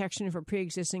away protection for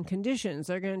pre-existing conditions.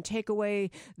 They're going to take away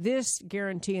this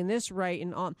guarantee and this right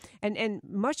and all. And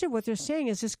much of what they're saying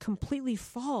is just completely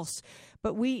false.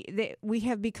 But we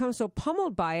have become so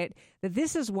pummeled by it that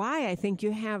this is why I think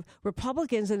you have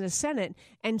Republicans in the Senate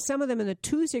and some of them in the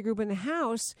Tuesday group in the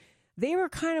House. They were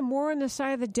kind of more on the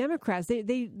side of the Democrats. They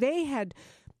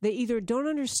either don't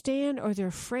understand or they're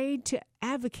afraid to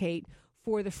advocate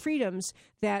for the freedoms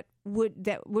that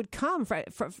would come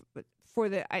for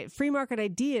the free market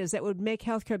ideas that would make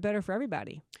healthcare better for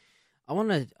everybody. I want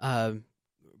to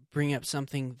bring up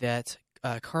something that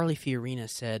Carly Fiorina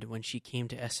said when she came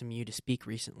to SMU to speak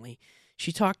recently.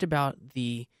 She talked about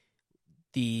the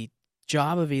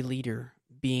job of a leader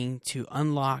being to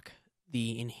unlock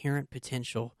the inherent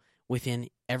potential within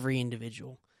every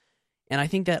individual. And I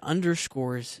think that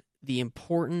underscores the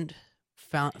important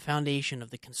foundation of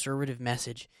the conservative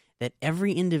message that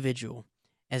every individual,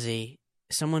 as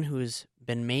someone who has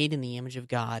been made in the image of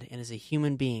God and is a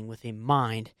human being with a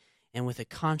mind and with a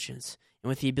conscience and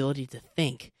with the ability to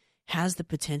think, has the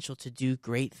potential to do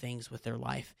great things with their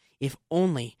life if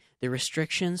only the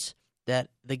restrictions that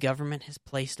the government has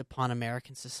placed upon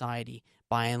American society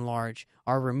by and large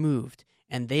are removed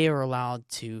and they are allowed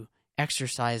to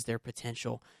exercise their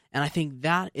potential. And I think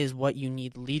that is what you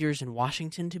need leaders in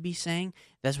Washington to be saying.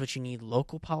 That's what you need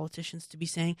local politicians to be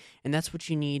saying. And that's what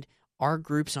you need our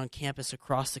groups on campus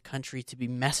across the country to be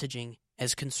messaging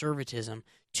as conservatism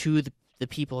to the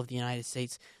people of the United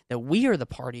States, that we are the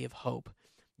party of hope.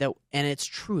 And it's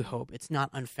true hope. It's not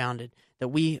unfounded.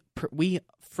 That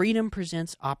freedom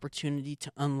presents opportunity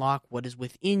to unlock what is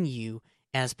within you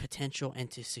as potential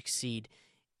and to succeed.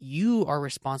 You are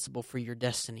responsible for your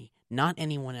destiny, not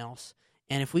anyone else.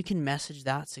 And if we can message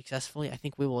that successfully, I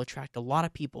think we will attract a lot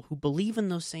of people who believe in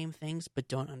those same things but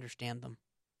don't understand them.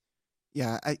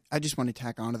 Yeah, I just want to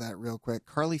tack onto that real quick.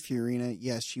 Carly Fiorina,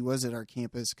 yes, she was at our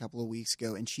campus a couple of weeks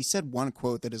ago, and she said one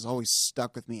quote that has always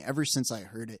stuck with me ever since I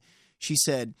heard it. She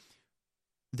said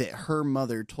that her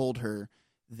mother told her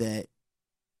that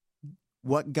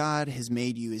what God has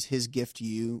made you is his gift to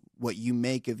you. What you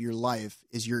make of your life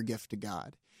is your gift to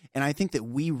God. And I think that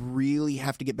we really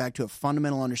have to get back to a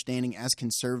fundamental understanding as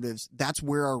conservatives. That's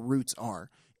where our roots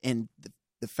are. And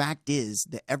the fact is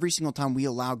that every single time we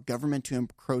allow government to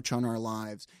encroach on our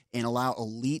lives and allow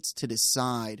elites to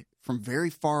decide from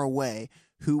very far away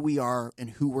who we are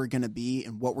and who we're going to be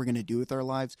and what we're going to do with our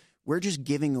lives, we're just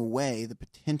giving away the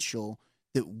potential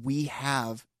that we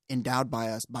have endowed by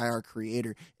us, by our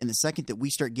Creator. And the second that we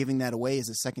start giving that away is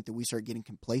the second that we start getting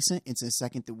complacent. It's the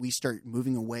second that we start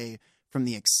moving away from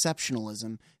the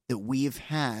exceptionalism that we've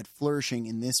had flourishing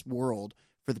in this world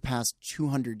for the past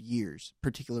 200 years,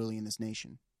 particularly in this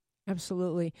nation.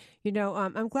 Absolutely.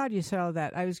 I'm glad you said all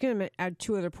that. I was going to add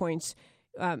two other points.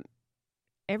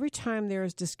 Every time there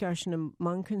is discussion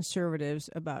among conservatives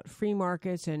about free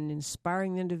markets and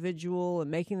inspiring the individual and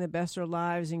making the best of their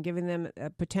lives and giving them a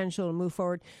potential to move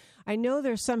forward, I know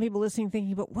there's some people listening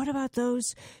thinking, but what about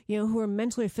those, who are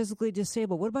mentally or physically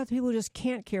disabled? What about the people who just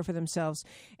can't care for themselves?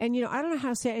 And, I don't know how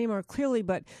to say it any more clearly,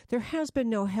 but there has been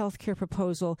no health care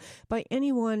proposal by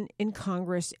anyone in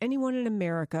Congress, anyone in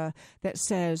America that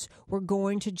says we're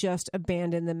going to just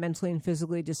abandon the mentally and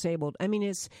physically disabled. I mean,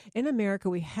 it's in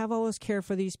America, we have always cared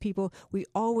for these people. We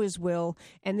always will.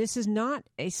 And this is not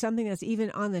something that's even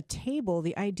on the table.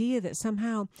 The idea that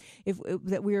somehow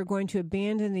that we are going to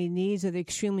abandon the needs of the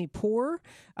extremely poor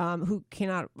who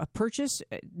cannot purchase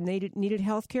needed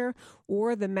health care,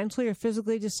 or the mentally or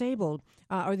physically disabled,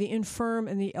 or the infirm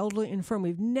and the elderly infirm.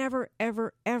 We've never,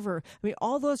 ever, ever,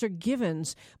 all those are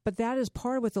givens, but that is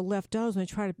part of what the left does when they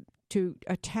try to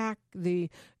attack the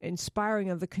inspiring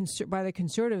of by the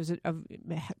conservatives of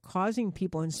causing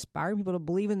people, inspiring people to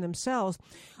believe in themselves.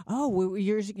 Oh,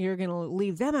 you're going to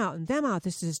leave them out and them out.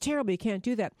 This is terrible. You can't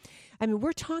do that.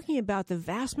 We're talking about the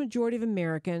vast majority of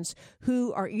Americans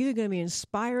who are either going to be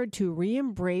inspired to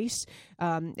re-embrace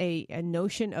a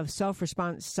notion of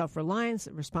self-reliance,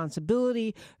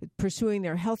 responsibility, pursuing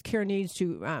their health care needs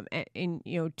to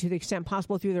the extent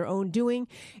possible through their own doing,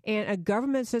 and a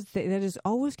government says that is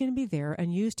always going to be there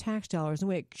and use tax dollars the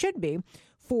way it should be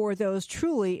for those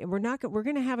truly, and we're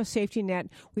going to have a safety net.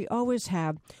 We always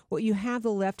have. What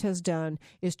the left has done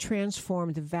is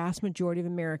transform the vast majority of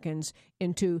Americans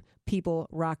into people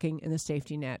rocking in the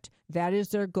safety net. That is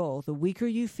their goal. The weaker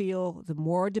you feel, the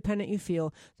more dependent you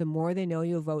feel, the more they know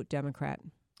you'll vote Democrat.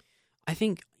 I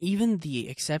think even the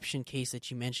exception case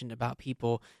that you mentioned about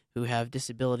people who have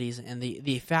disabilities, and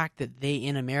the fact that they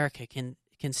in America can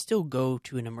still go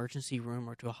to an emergency room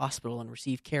or to a hospital and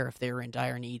receive care if they are in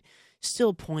dire need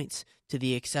still points to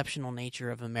the exceptional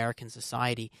nature of American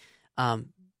society.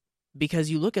 Because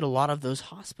you look at a lot of those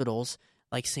hospitals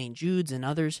like St. Jude's and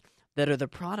others that are the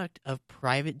product of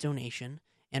private donation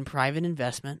and private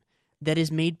investment that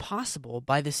is made possible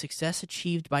by the success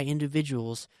achieved by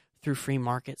individuals through free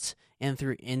markets and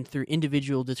through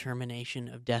individual determination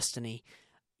of destiny.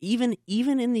 Even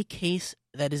in the case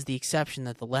that is the exception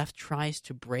that the left tries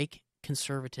to break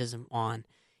conservatism on,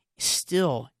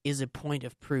 still is a point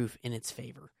of proof in its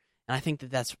favor. And I think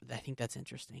that's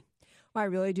interesting. I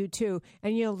really do too.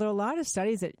 And there are a lot of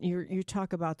studies that you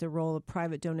talk about the role of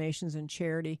private donations and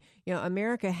charity.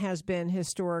 America has been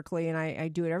historically, and I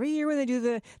do it every year when they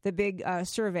do the big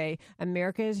survey.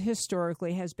 America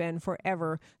historically has been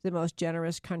forever the most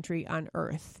generous country on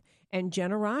earth. And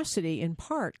generosity, in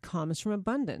part, comes from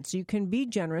abundance. You can be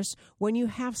generous when you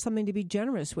have something to be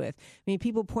generous with. I mean,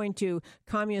 people point to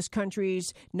communist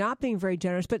countries not being very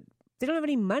generous, but they don't have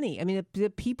any money. I mean, the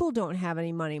people don't have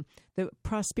any money. The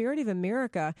prosperity of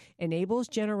America enables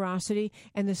generosity,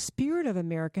 and the spirit of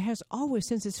America has always,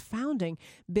 since its founding,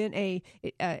 been a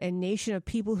nation of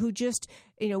people who just,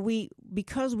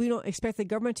 because we don't expect the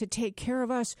government to take care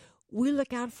of us, we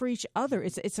look out for each other.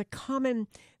 It's a common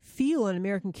feel in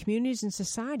American communities and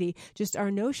society, just our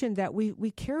notion that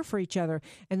we care for each other.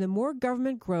 And the more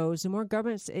government grows, the more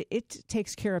government it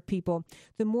takes care of people,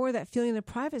 the more that feeling in the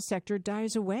private sector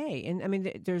dies away. And I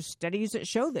mean, there's studies that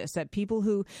show this, that people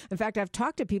who, in fact, I've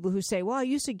talked to people who say, well, I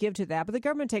used to give to that, but the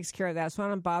government takes care of that, so I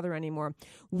don't bother anymore.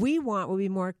 We'll be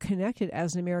more connected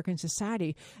as an American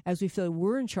society as we feel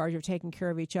we're in charge of taking care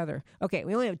of each other. Okay,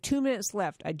 we only have 2 minutes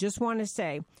left. I just want to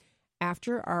say,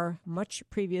 after our much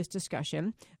previous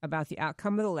discussion about the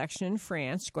outcome of the election in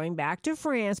France, going back to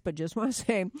France, but just want to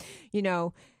say,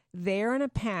 they're on a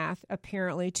path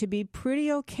apparently to be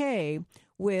pretty okay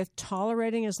with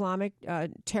tolerating Islamic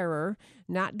terror,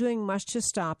 not doing much to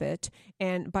stop it.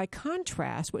 And by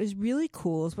contrast, what is really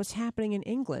cool is what's happening in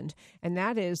England, and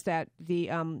that is that the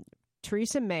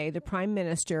Theresa May, the prime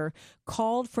minister,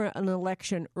 called for an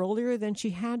election earlier than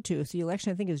she had to. So the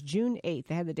election, I think, is June 8th.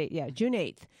 They had the date. Yeah, June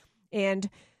 8th. And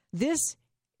this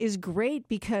is great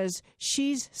because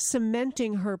she's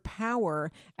cementing her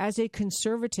power as a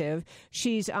conservative.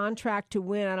 She's on track to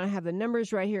win. I don't have the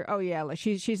numbers right here. Oh, yeah,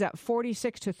 she's at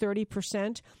 46 to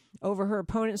 30% over her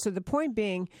opponent. So the point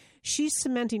being, she's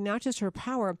cementing not just her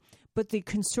power, but the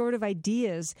conservative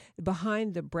ideas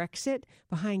behind the Brexit,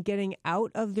 behind getting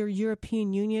out of the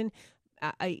European Union,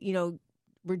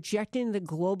 rejecting the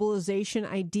globalization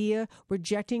idea,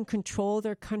 rejecting control of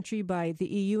their country by the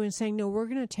EU and saying, no, we're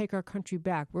going to take our country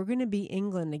back. We're going to be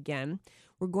England again.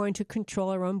 We're going to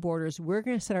control our own borders. We're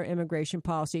going to set our immigration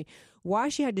policy. Why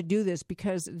she had to do this?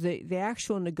 Because the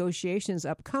actual negotiations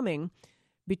upcoming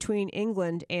between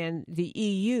England and the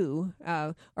EU,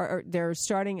 they're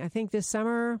starting, I think, this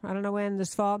summer. I don't know when,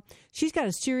 this fall. She's got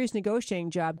a serious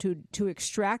negotiating job to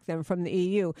extract them from the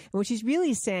EU. And what she's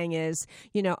really saying is,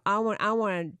 I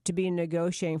want to be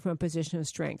negotiating from a position of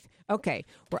strength. Okay,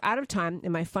 we're out of time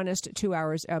in my funnest 2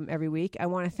 hours every week. I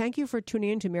want to thank you for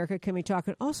tuning in to America Can We Talk,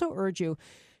 and also urge you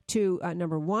to,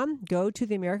 number one, go to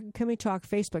the American Can We Talk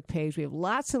Facebook page. We have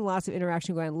lots and lots of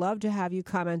interaction going. I'd love to have you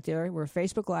comment there. We're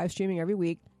Facebook live streaming every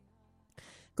week.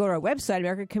 Go to our website,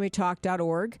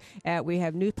 AmericaCanWeTalk.org. We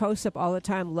have new posts up all the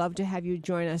time. Love to have you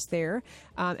join us there.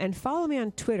 And follow me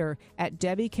on Twitter at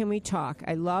Debbie Can We Talk.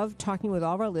 I love talking with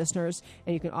all of our listeners,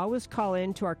 and you can always call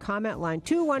in to our comment line,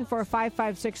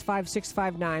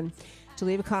 214-556-5659, to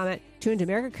leave a comment. Tune to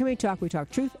America Can We Talk. We talk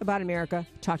truth about America.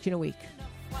 Talk to you in a week.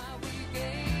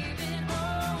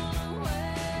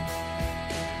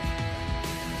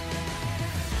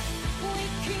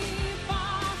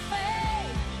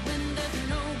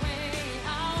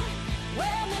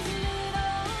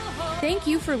 Thank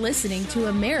you for listening to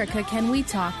America Can We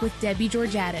Talk with Debbie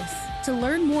Georgatos. To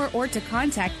learn more or to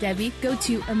contact Debbie, go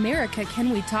to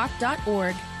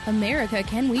americacanwetalk.org. America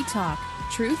Can We Talk.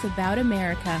 Truth about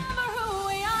America.